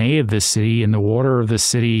DNA of this city, in the water of this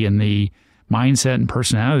city, in the mindset and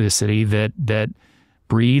personality of this city that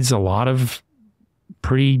breeds a lot of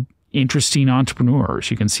pretty interesting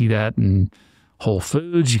entrepreneurs. You can see that in Whole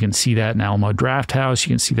Foods. You can see that in Alamo Draft House. You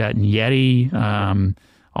can see that in Yeti.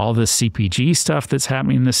 all this CPG stuff that's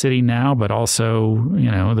happening in the city now, but also,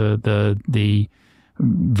 the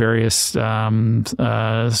various strong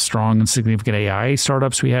and significant AI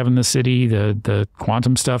startups we have in the city, the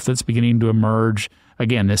quantum stuff that's beginning to emerge.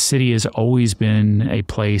 Again, this city has always been a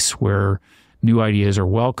place where new ideas are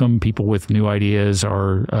welcome. People with new ideas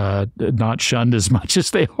are not shunned as much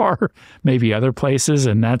as they are maybe other places.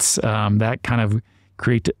 And that's that kind of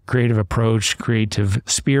creative approach, creative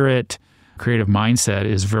spirit, creative mindset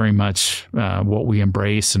is very much what we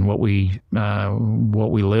embrace and what we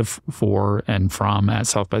live for and from at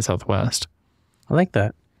South by Southwest. I like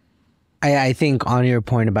that. I think on your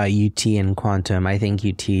point about UT and quantum, I think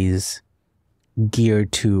UT's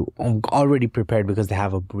geared to already prepared because they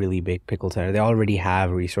have a really big pickle center. They already have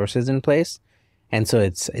resources in place, and so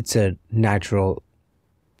it's a natural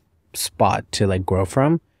spot to like grow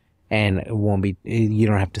from. And it won't be, you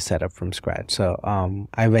don't have to set up from scratch. So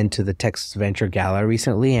I went to the Texas Venture Gala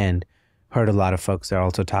recently and heard a lot of folks there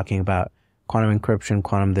also talking about quantum encryption,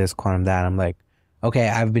 quantum this, quantum that. I'm like, okay,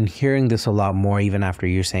 I've been hearing this a lot more even after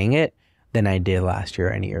you saying it than I did last year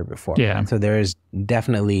or any year before. Yeah. And so there's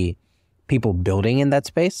definitely people building in that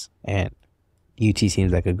space, and UT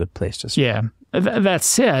seems like a good place to start. Yeah. That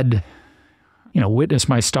said, witness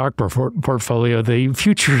my stock portfolio. The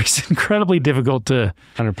future is incredibly difficult to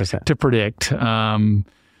 100% to predict.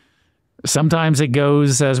 Sometimes it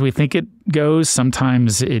goes as we think it goes.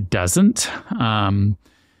 Sometimes it doesn't.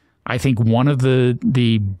 I think one of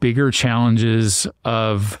the bigger challenges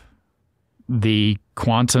of the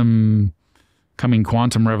coming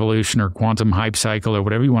quantum revolution or quantum hype cycle or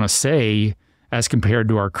whatever you want to say, as compared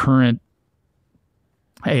to our current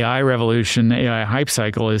AI revolution, AI hype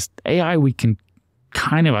cycle, is AI, we can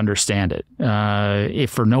kind of understand it,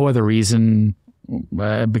 if for no other reason,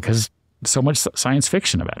 because so much science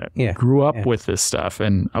fiction about it. Yeah. Grew up with this stuff.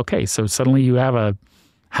 And okay, so suddenly you have a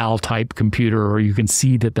HAL type computer, or you can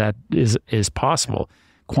see that is possible.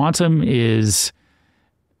 Quantum is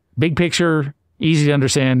big picture, easy to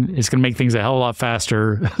understand. It's going to make things a hell of a lot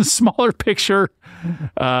faster. Smaller picture,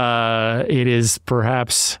 it is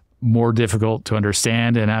perhaps more difficult to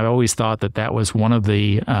understand. And I've always thought that was one of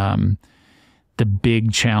the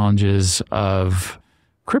big challenges of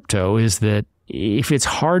crypto, is that if it's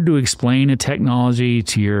hard to explain a technology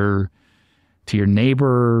to your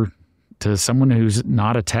neighbor, to someone who's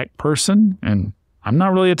not a tech person, and I'm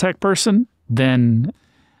not really a tech person, then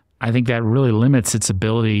I think that really limits its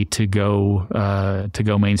ability to go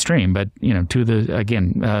mainstream. But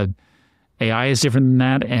AI is different than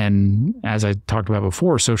that. And as I talked about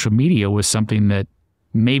before, social media was something that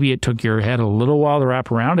maybe it took your head a little while to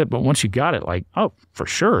wrap around it, but once you got it, like, oh, for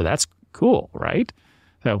sure, that's cool, right?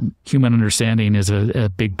 So human understanding is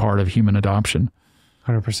a big part of human adoption.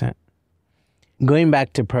 100%. Going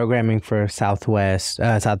back to programming for South by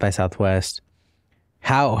Southwest,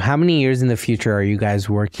 how many years in the future are you guys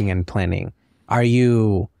working and planning? Are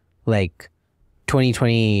you like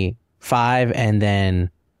 2025 and then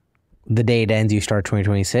the day it ends you start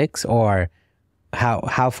 2026, or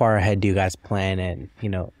how far ahead do you guys plan and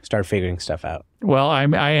start figuring stuff out? Well, I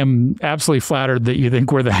am absolutely flattered that you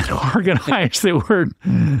think we're that organized that we're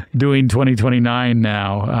doing 2029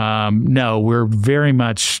 now. No, we're very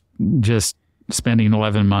much just spending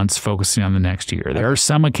 11 months focusing on the next year. There are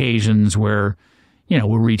some occasions where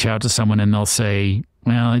we'll reach out to someone and they'll say,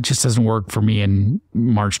 well, it just doesn't work for me in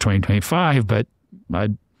March 2025, but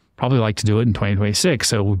I'd probably like to do it in 2026.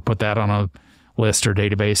 So we put that on a list or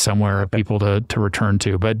database somewhere of people to return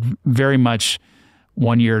to, but very much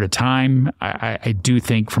 1 year at a time. I do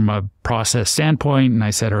think from a process standpoint, and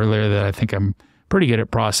I said earlier that I think I'm pretty good at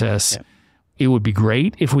process. Yeah. It would be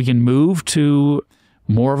great if we can move to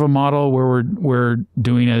more of a model where we're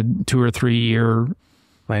doing a 2 or 3 year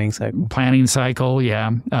planning cycle.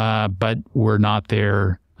 Yeah. But we're not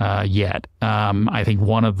there yet. I think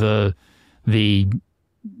one of the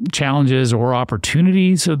challenges or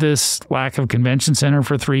opportunities of this lack of convention center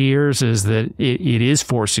for 3 years is that it is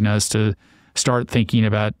forcing us to start thinking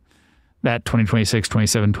about that 2026,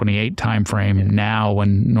 27, 28 timeframe now,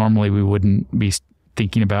 when normally we wouldn't be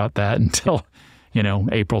thinking about that until,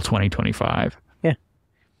 April 2025. Yeah.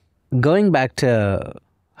 Going back to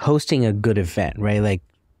hosting a good event, right? Like,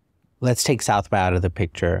 let's take South by out of the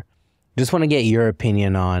picture. Just want to get your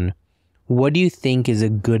opinion on, what do you think is a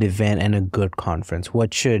good event and a good conference?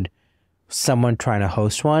 What should someone trying to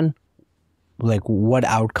host one, like, what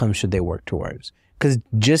outcomes should they work towards? Because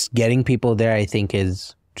just getting people there, I think,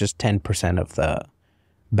 is just 10% of the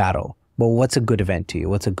battle. But what's a good event to you?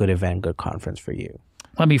 What's a good event, good conference for you?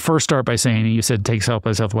 Let me first start by saying, you said take South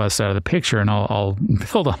by Southwest out of the picture, and I'll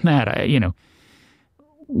build on that.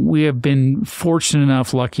 we have been fortunate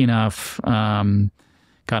enough, lucky enough, gotten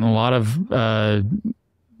a lot of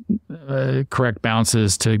correct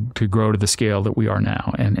bounces to grow to the scale that we are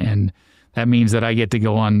now. And that means that I get to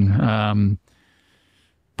go on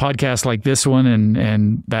podcasts like this one,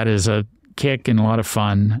 and that is a kick and a lot of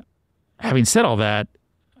fun. Having said all that,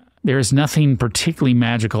 there is nothing particularly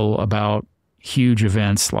magical about huge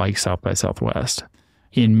events like South by Southwest.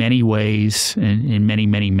 In many ways, in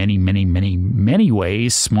many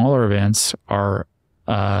ways, smaller events are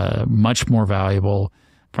much more valuable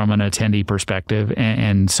from an attendee perspective.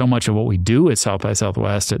 And so much of what we do at South by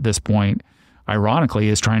Southwest at this point, ironically,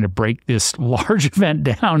 is trying to break this large event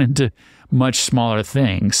down into much smaller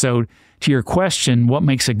things. So to your question, what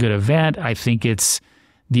makes a good event? I think it's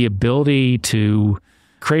the ability to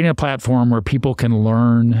create a platform where people can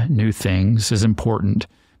learn new things is important.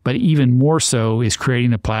 But even more so is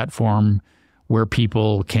creating a platform where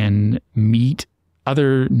people can meet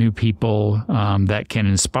other new people that can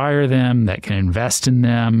inspire them, that can invest in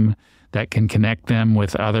them, that can connect them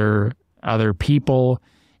with other people.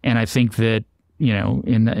 And I think that,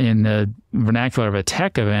 in the vernacular of a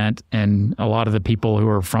tech event, and a lot of the people who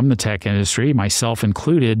are from the tech industry, myself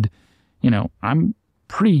included, I'm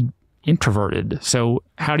pretty introverted. So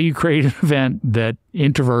how do you create an event that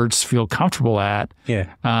introverts feel comfortable at? Yeah.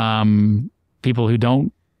 People who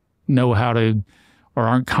don't know how to, or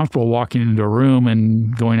aren't comfortable walking into a room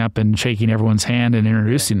and going up and shaking everyone's hand and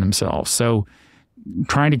introducing themselves. So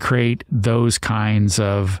trying to create those kinds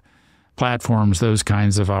of platforms, those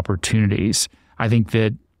kinds of opportunities. I think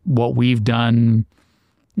that what we've done,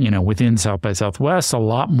 within South by Southwest, a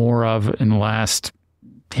lot more of in the last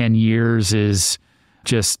 10 years is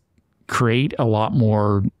just create a lot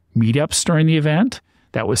more meetups during the event.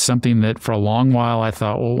 That was something that for a long while I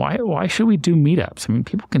thought, well, why should we do meetups? I mean,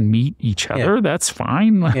 people can meet each other. Yeah. That's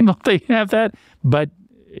fine. Don't they have that? But,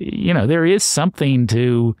 there is something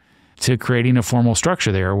to creating a formal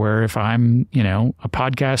structure there where if I'm, a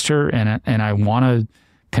podcaster and I want to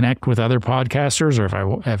connect with other podcasters, or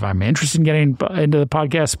if I'm interested in getting into the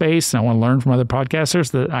podcast space and I want to learn from other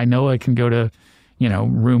podcasters, that I know I can go to,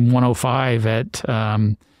 room 105 at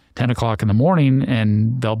 10 o'clock in the morning,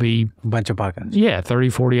 and there'll be a bunch of podcasts. Yeah, 30,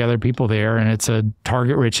 40 other people there, and it's a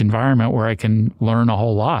target-rich environment where I can learn a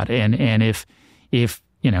whole lot. And if you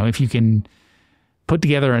can put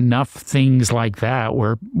together enough things like that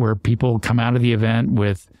where people come out of the event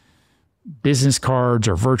with business cards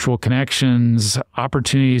or virtual connections,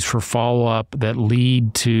 opportunities for follow-up that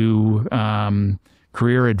lead to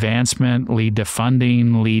career advancement, lead to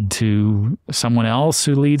funding, lead to someone else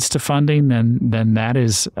who leads to funding, then that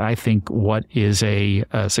is, I think, what is a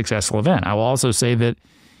successful event. I will also say that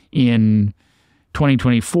in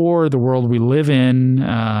 2024, the world we live in,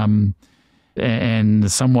 and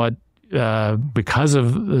somewhat because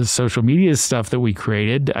of the social media stuff that we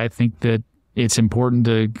created, I think that it's important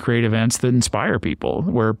to create events that inspire people,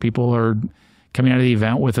 where people are coming out of the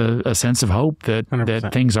event with a sense of hope that 100%.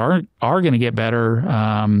 That things are going to get better.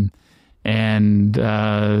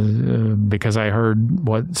 Because I heard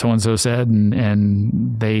what so-and-so said,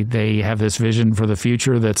 and they have this vision for the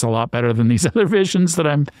future that's a lot better than these other visions that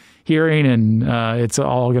I'm hearing, and it's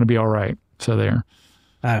all going to be all right. So there.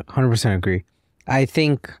 100% agree. I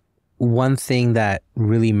think one thing that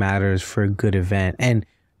really matters for a good event, and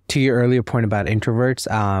to your earlier point about introverts,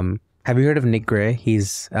 have you heard of Nick Gray?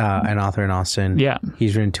 He's an author in Austin. Yeah.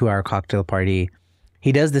 He's written 2 Hour Cocktail Party.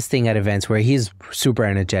 He does this thing at events where he's super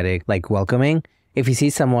energetic, like welcoming. If he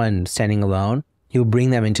sees someone standing alone, he'll bring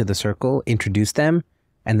them into the circle, introduce them,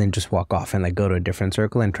 and then just walk off and like go to a different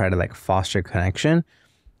circle and try to like foster connection.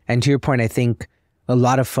 And to your point, I think a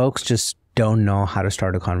lot of folks just don't know how to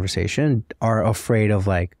start a conversation, are afraid of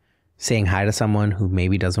like saying hi to someone who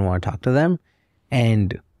maybe doesn't want to talk to them.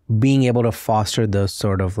 And being able to foster those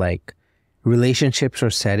sort of like relationships or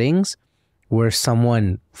settings where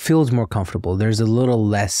someone feels more comfortable. There's a little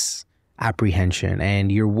less apprehension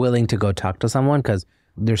and you're willing to go talk to someone because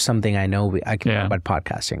there's something I know I can talk about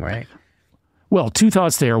podcasting, right? Well, 2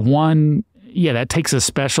 thoughts there. One, that takes a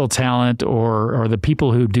special talent or the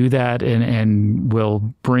people who do that and will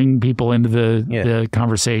bring people into the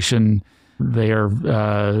conversation.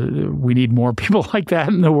 We need more people like that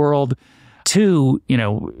in the world. 2,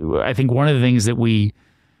 I think one of the things that we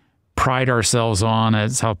pride ourselves on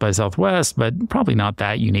at South by Southwest, but probably not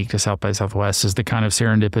that unique to South by Southwest, is the kind of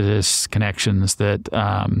serendipitous connections that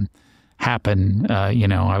happen.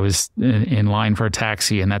 I was in line for a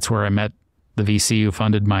taxi, and that's where I met the VC who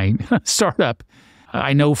funded my startup.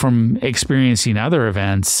 I know from experiencing other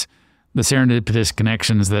events, the serendipitous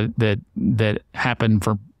connections that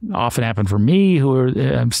often happen for me,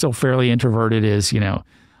 I'm still fairly introverted, is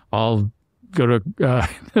I'll go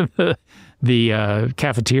to the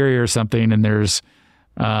cafeteria or something, and there's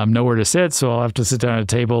nowhere to sit, so I'll have to sit down at a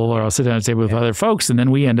table, or I'll sit down at a table with other folks, and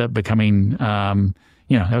then we end up becoming, that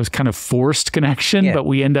was kind of forced connection, but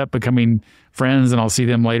we end up becoming friends, and I'll see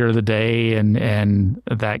them later in the day, and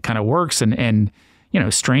that kind of works. And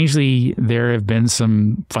strangely, there have been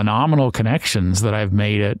some phenomenal connections that I've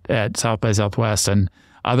made at South by Southwest and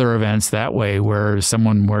other events that way, where we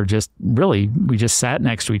just sat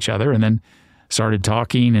next to each other and then started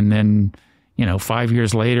talking, and then 5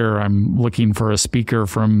 years later, I'm looking for a speaker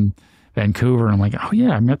from Vancouver, and I'm like, oh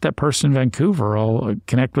yeah, I met that person in Vancouver. I'll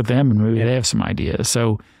connect with them, and maybe they have some ideas.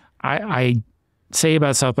 So I say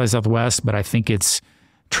about South by Southwest, but I think it's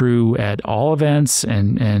true at all events,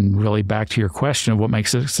 and really back to your question of what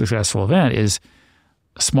makes a successful event is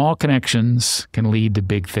small connections can lead to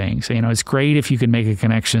big things. It's great if you can make a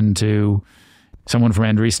connection to someone from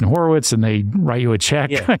Andreessen Horowitz and they write you a check,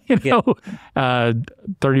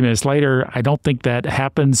 30 minutes later. I don't think that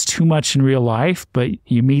happens too much in real life, but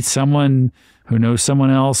you meet someone who knows someone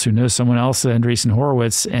else at Andreessen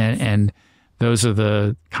Horowitz, and those are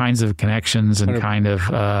the kinds of connections and kind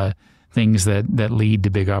of things that lead to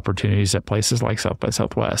big opportunities at places like South by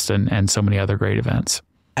Southwest and so many other great events.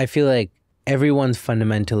 I feel like everyone's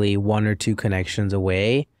fundamentally one or two connections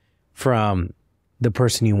away from the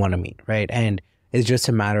person you want to meet, right? And it's just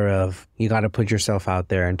a matter of you got to put yourself out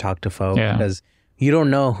there and talk to folks, because you don't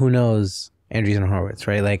know who knows Andreessen Horowitz,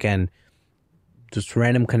 right? Like, and just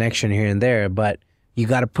random connection here and there, but you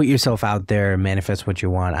got to put yourself out there, manifest what you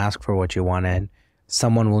want, ask for what you want, and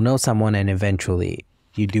someone will know someone, and eventually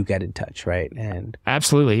you do get in touch, right? And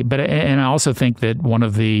absolutely. And I also think that one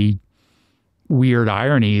of the weird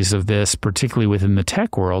ironies of this, particularly within the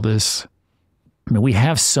tech world, is we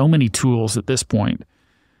have so many tools at this point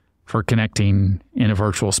for connecting in a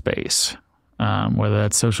virtual space, whether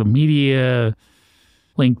that's social media,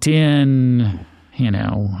 LinkedIn,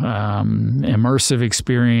 immersive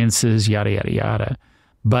experiences, yada, yada, yada.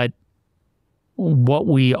 But what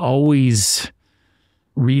we always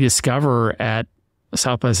rediscover at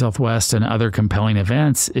South by Southwest and other compelling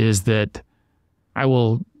events is that I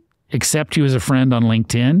will accept you as a friend on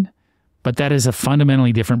LinkedIn, but that is a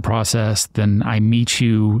fundamentally different process than I meet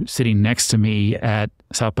you sitting next to me at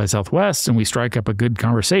South by Southwest, and we strike up a good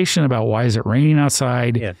conversation about why is it raining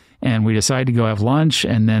outside, and we decide to go have lunch,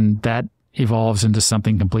 and then that evolves into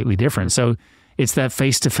something completely different. So it's that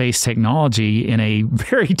face-to-face technology in a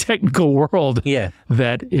very technical world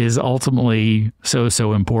that is ultimately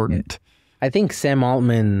so important. I think Sam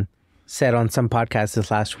Altman said on some podcast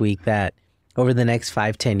this last week that over the next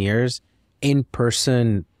 5-10 years,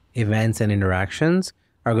 in-person events and interactions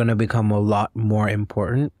are going to become a lot more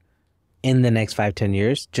important in the next 5-10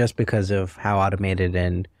 years, just because of how automated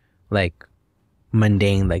and like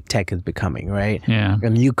mundane like tech is becoming, right? Yeah. I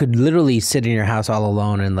mean, you could literally sit in your house all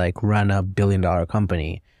alone and like run a $1 billion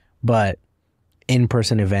company, but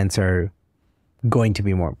in-person events are going to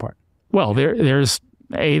be more important. Well, there's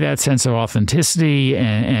that sense of authenticity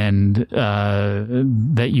and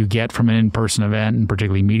that you get from an in-person event, and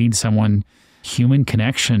particularly meeting someone. Human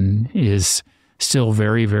connection is still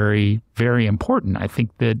very, very, very important. I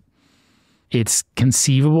think that it's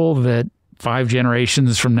conceivable that 5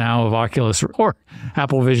 generations from now of Oculus or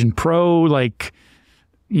Apple Vision Pro, like,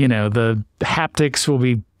 the haptics will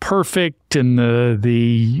be perfect, and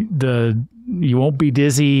the you won't be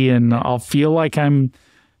dizzy, and I'll feel like I'm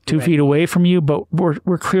 2 feet away from you, but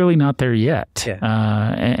we're clearly not there yet.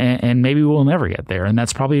 And maybe we'll never get there. And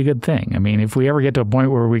that's probably a good thing. I mean, if we ever get to a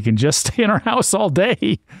point where we can just stay in our house all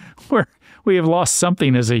day, we have lost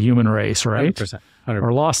something as a human race, right? 100%.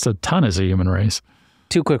 Or lost a ton as a human race.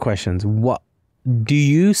 2 quick questions. What do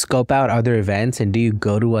you scope out other events, and do you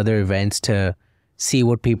go to other events to see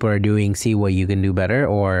what people are doing, see what you can do better,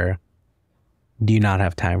 or do you not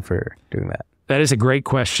have time for doing that? That is a great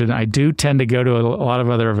question. I do tend to go to a lot of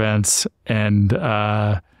other events, and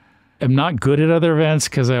I'm not good at other events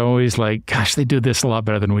because I always like, gosh, they do this a lot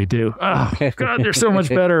better than we do. Oh, God, they're so much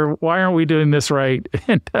better. Why aren't we doing this right?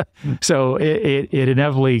 And so it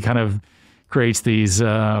inevitably kind of creates these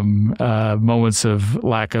moments of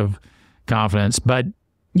lack of confidence. But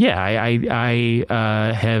yeah,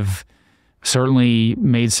 I have certainly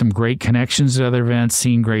made some great connections at other events,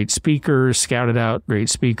 seen great speakers, scouted out great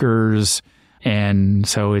speakers. And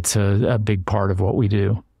so it's a big part of what we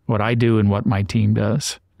do, what I do and what my team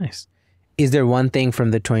does. Nice. Is there one thing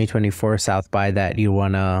from the 2024 South by that you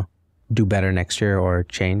want to do better next year or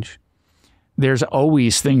change? There's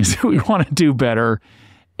always things that we want to do better.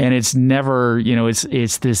 And it's never,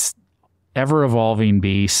 it's this ever evolving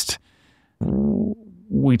beast.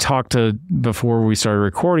 we talked before we started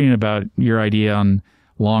recording about your idea on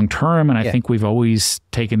long term, and I think we've always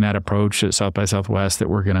taken that approach at South by Southwest that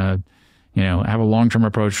we're going to, have a long term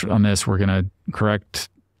approach on this. We're going to correct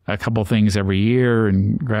a couple things every year,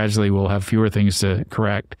 and gradually we'll have fewer things to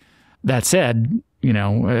correct. That said, we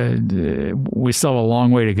still have a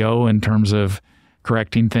long way to go in terms of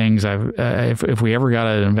correcting things. If we ever got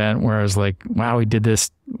an event where I was like, wow, we did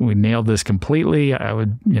this, we nailed this completely, I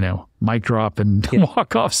would, mic drop and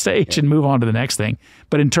walk off stage and move on to the next thing.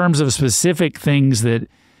 But in terms of specific things that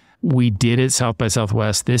we did at South by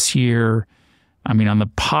Southwest this year, I mean, on the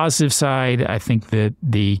positive side, I think that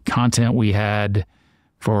the content we had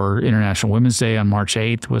for International Women's Day on March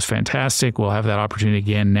 8th was fantastic. We'll have that opportunity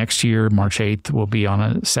again next year. March 8th will be on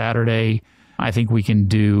a Saturday. I think we can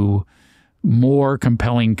do more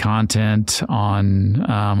compelling content on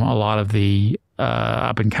a lot of the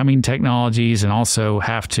up and coming technologies, and also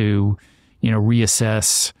have to,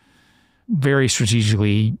 reassess very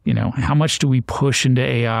strategically, how much do we push into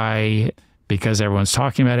AI because everyone's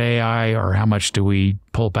talking about AI, or how much do we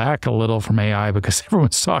pull back a little from AI because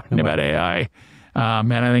everyone's talking about AI?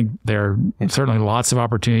 And I think there are certainly lots of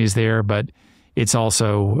opportunities there, but it's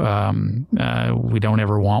also, we don't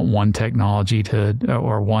ever want one technology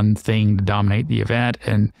or one thing to dominate the event.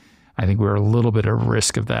 And I think we're a little bit at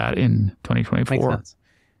risk of that in 2024. Makes sense.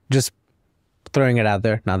 Just throwing it out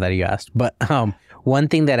there, not that you asked, but one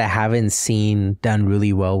thing that I haven't seen done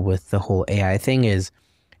really well with the whole AI thing is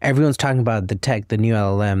everyone's talking about the tech, the new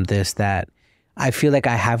LLM, this, that. I feel like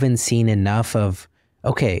I haven't seen enough of,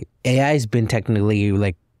 okay, AI has been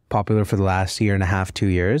technically popular for the last year and a half, 2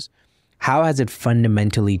 years. How has it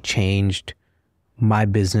fundamentally changed my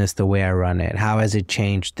business, the way I run it? How has it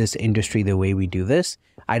changed this industry, the way we do this?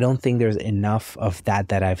 I don't think there's enough of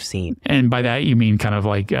that I've seen. And by that, you mean kind of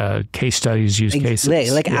like case studies, use cases?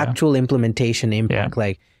 Actual implementation impact.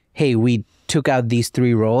 Like, hey, we took out these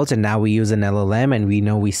 3 roles and now we use an LLM and we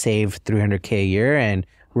know we saved $300K a year and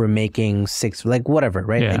we're making 6, whatever,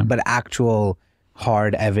 right? Yeah. But actual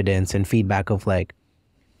hard evidence and feedback of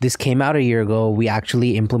this came out a year ago, we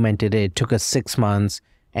actually implemented it took us 6 months,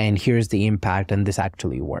 and here's the impact, and this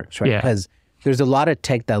actually works, right? Yeah. Because there's a lot of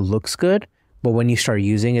tech that looks good, but when you start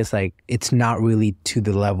using it, it's not really to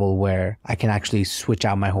the level where I can actually switch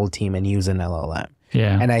out my whole team and use an LLM.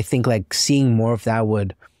 Yeah. And I think seeing more of that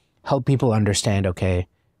would help people understand, okay,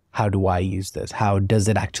 how do I use this? How does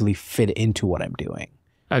it actually fit into what I'm doing?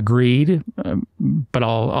 Agreed. But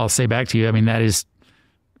I'll say back to you, I mean, that is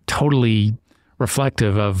totally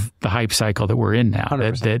reflective of the hype cycle that we're in now.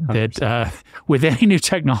 100%, that with any new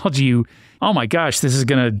technology, oh my gosh, this is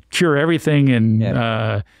going to cure everything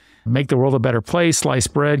and make the world a better place, slice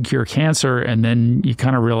bread, cure cancer. And then you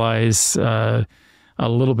kind of realize a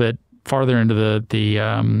little bit farther into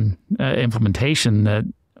the implementation that,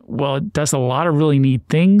 well, it does a lot of really neat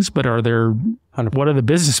things, but what are the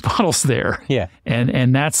business models there? Yeah.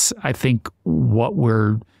 And that's, I think, what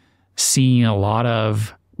we're seeing a lot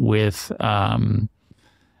of with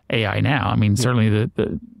AI now. I mean, certainly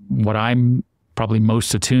what I'm probably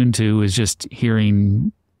most attuned to is just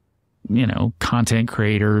hearing, content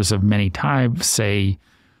creators of many types say,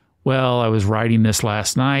 well, I was writing this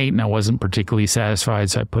last night and I wasn't particularly satisfied,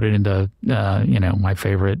 so I put it into, my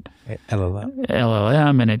favorite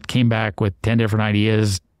LLM, and it came back with 10 different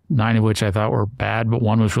ideas, 9 of which I thought were bad, but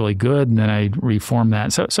 1 was really good, and then I reformed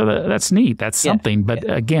that. So that's neat. That's something. But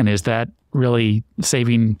again, is that really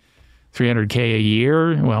saving $300K a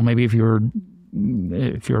year? Well, maybe if you're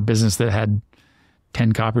a business that had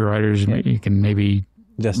 10 copywriters, you can maybe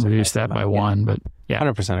just reduce that by 1. But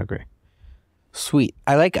 100% agree. Sweet.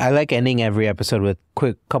 I like ending every episode with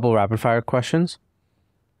quick couple rapid fire questions.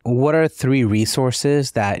 What are 3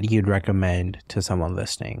 resources that you'd recommend to someone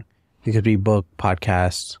listening? It could be book,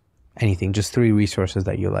 podcast, anything. Just 3 resources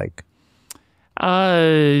that you like.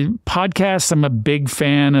 Podcasts. I'm a big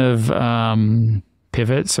fan of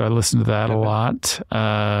Pivot, so I listen to that a lot.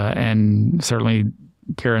 And certainly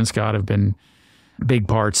Kara and Scott have been big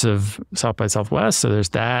parts of South by Southwest, so there's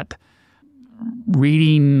that.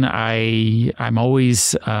 Reading, I'm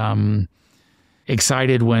always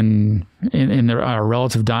excited when in the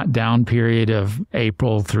relative down period of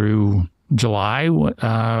April through July,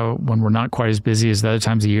 when we're not quite as busy as the other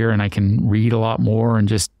times of year, and I can read a lot more, and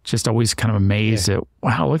just always kind of amazed at,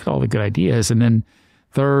 wow, look at all the good ideas. And then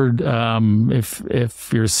third,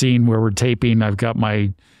 if you're seeing where we're taping, I've got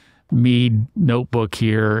my Mead notebook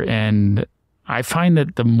here, and I find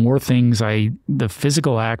that the more things the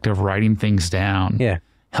physical act of writing things down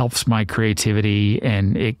helps my creativity,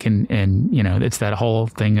 and it's that whole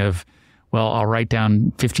thing of well, I'll write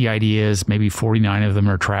down 50 ideas, maybe 49 of them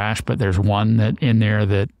are trash, but there's one that in there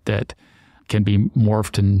that can be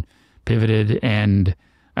morphed and pivoted. And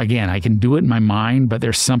again, I can do it in my mind, but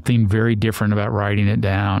there's something very different about writing it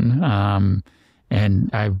down. And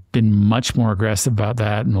I've been much more aggressive about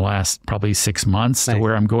that in the last probably 6 months, to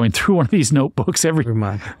where I'm going through one of these notebooks every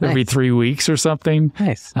month, every 3 weeks or something.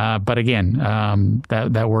 Nice. But again,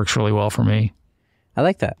 that works really well for me. I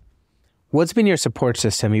like that. What's been your support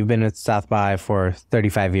system? You've been at Southby for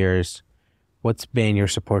 35 years. What's been your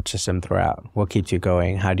support system throughout? What keeps you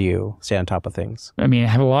going? How do you stay on top of things? I mean, I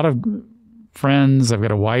have a lot of friends. I've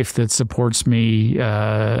got a wife that supports me,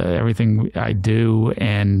 everything I do,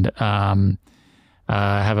 and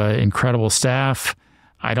have an incredible staff.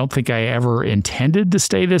 I don't think I ever intended to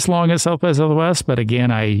stay this long at South by Southwest, but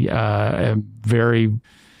again, I am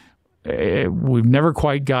we've never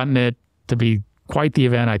quite gotten it to be quite the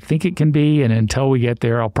event I think it can be, and until we get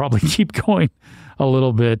there, I'll probably keep going a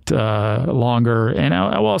little bit longer. And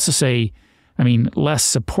I will also say, I mean, less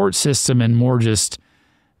support system and more just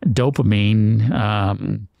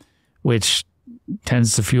dopamine, which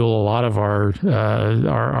tends to fuel a lot of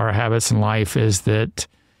our habits in life, is that,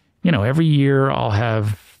 every year I'll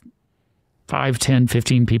have 5, 10,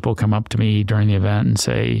 15 people come up to me during the event and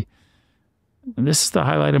say, this is the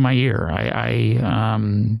highlight of my year.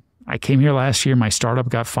 I came here last year. My startup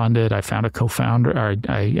got funded. I found a co-founder. Or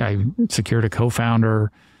I secured a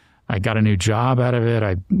co-founder. I got a new job out of it.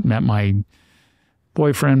 I met my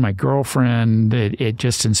boyfriend, my girlfriend. It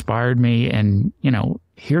just inspired me. And,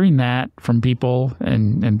 hearing that from people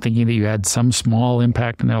and thinking that you had some small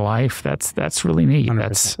impact in their life, that's really neat.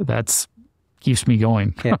 100%. That's keeps me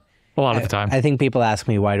going a lot of the time. I think people ask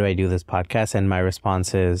me, why do I do this podcast? And my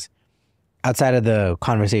response is, outside of the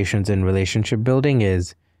conversations and relationship building,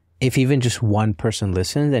 is if even just one person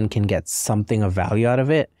listens and can get something of value out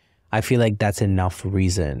of it, I feel like that's enough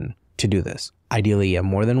reason to do this. Ideally,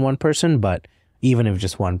 more than one person, but even if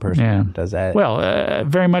just one person does that. Well,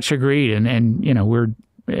 very much agreed. And we're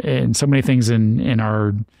in so many things in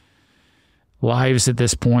our lives at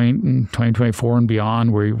this point in 2024 and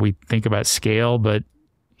beyond, where we think about scale, but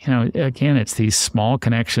again, it's these small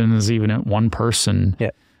connections, even at one person,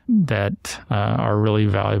 that are really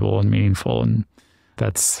valuable and meaningful. And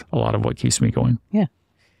that's a lot of what keeps me going. Yeah.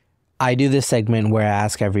 I do this segment where I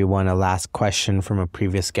ask everyone a last question from a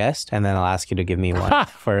previous guest, and then I'll ask you to give me one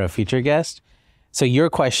for a future guest. So your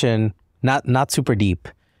question, not super deep.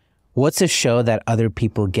 What's a show that other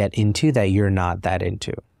people get into that you're not that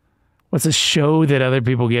into? What's a show that other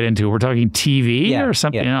people get into? We're talking TV or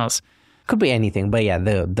something else? Could be anything, but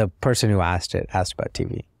the person who asked about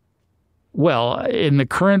TV. Well, in the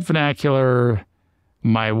current vernacular,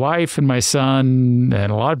 my wife and my son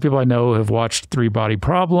and a lot of people I know have watched Three Body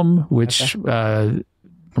Problem, which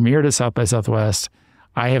premiered at South by Southwest.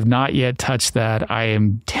 I have not yet touched that. I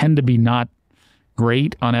tend to be not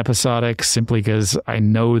great on episodic, simply because I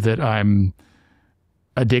know that I'm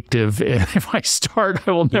addictive. And if I start,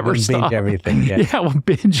 I will never stop. Binge everything. Yeah, I will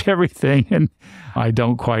binge everything, and I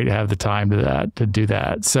don't quite have the time to do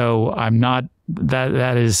that. So I'm not.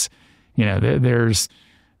 That is, there's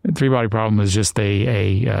Three Body Problem is just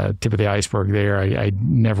a tip of the iceberg. There, I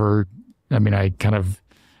kind of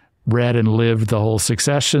read and lived the whole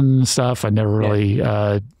Succession stuff. I never really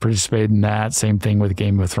participated in that. Same thing with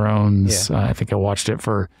Game of Thrones. I think I watched it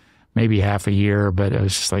for maybe half a year, but it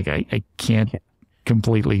was just like, I can't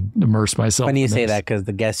completely immerse myself. Funny you say that, because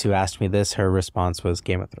the guest who asked me this, her response was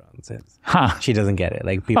Game of Thrones. She doesn't get it.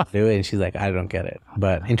 Like, people do it, and she's like, I don't get it.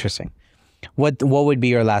 But interesting. What would be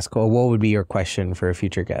your last call? What would be your question for a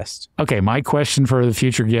future guest? Okay, my question for the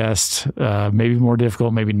future guest, maybe more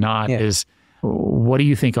difficult, maybe not, is what do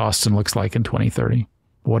you think Austin looks like in 2030?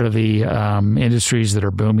 What are the industries that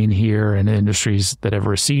are booming here and industries that have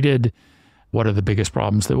receded? What are the biggest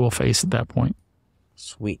problems that we'll face at that point?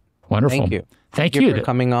 Sweet. Wonderful. Thank you. Thank you for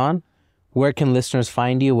coming on. Where can listeners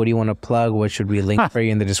find you? What do you want to plug? What should we link for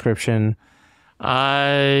you in the description?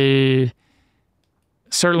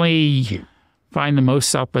 Certainly find the most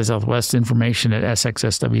South by Southwest information at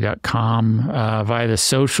SXSW.com. Via the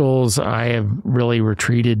socials, I have really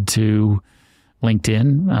retreated to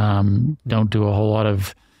LinkedIn. Don't do a whole lot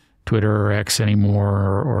of Twitter or X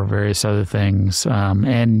anymore, or various other things.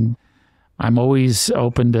 And I'm always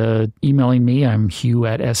open to emailing me. I'm Hugh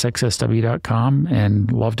at SXSW.com,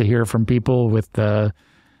 and love to hear from people with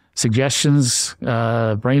suggestions,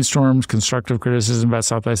 brainstorms, constructive criticism about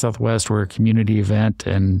South by Southwest. We're a community event,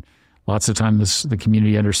 and lots of times the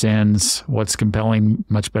community understands what's compelling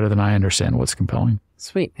much better than I understand what's compelling.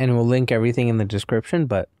 Sweet. And we'll link everything in the description,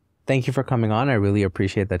 but thank you for coming on. I really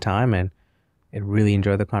appreciate the time, and I really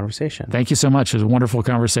enjoyed the conversation. Thank you so much. It was a wonderful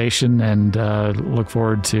conversation, and look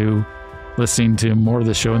forward to listening to more of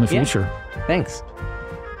the show in the future. Thanks.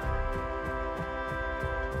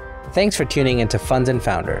 Thanks for tuning into Funds and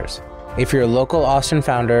Founders. If you're a local Austin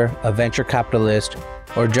founder, a venture capitalist,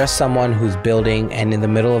 or just someone who's building and in the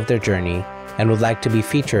middle of their journey and would like to be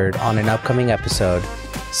featured on an upcoming episode,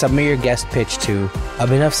 submit your guest pitch to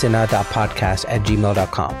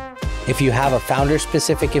abhinavsinha.podcast@gmail.com. If you have a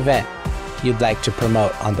founder-specific event you'd like to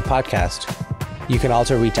promote on the podcast, you can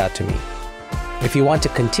also reach out to me. If you want to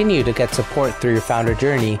continue to get support through your founder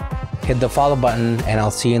journey, hit the follow button and I'll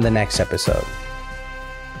see you in the next episode.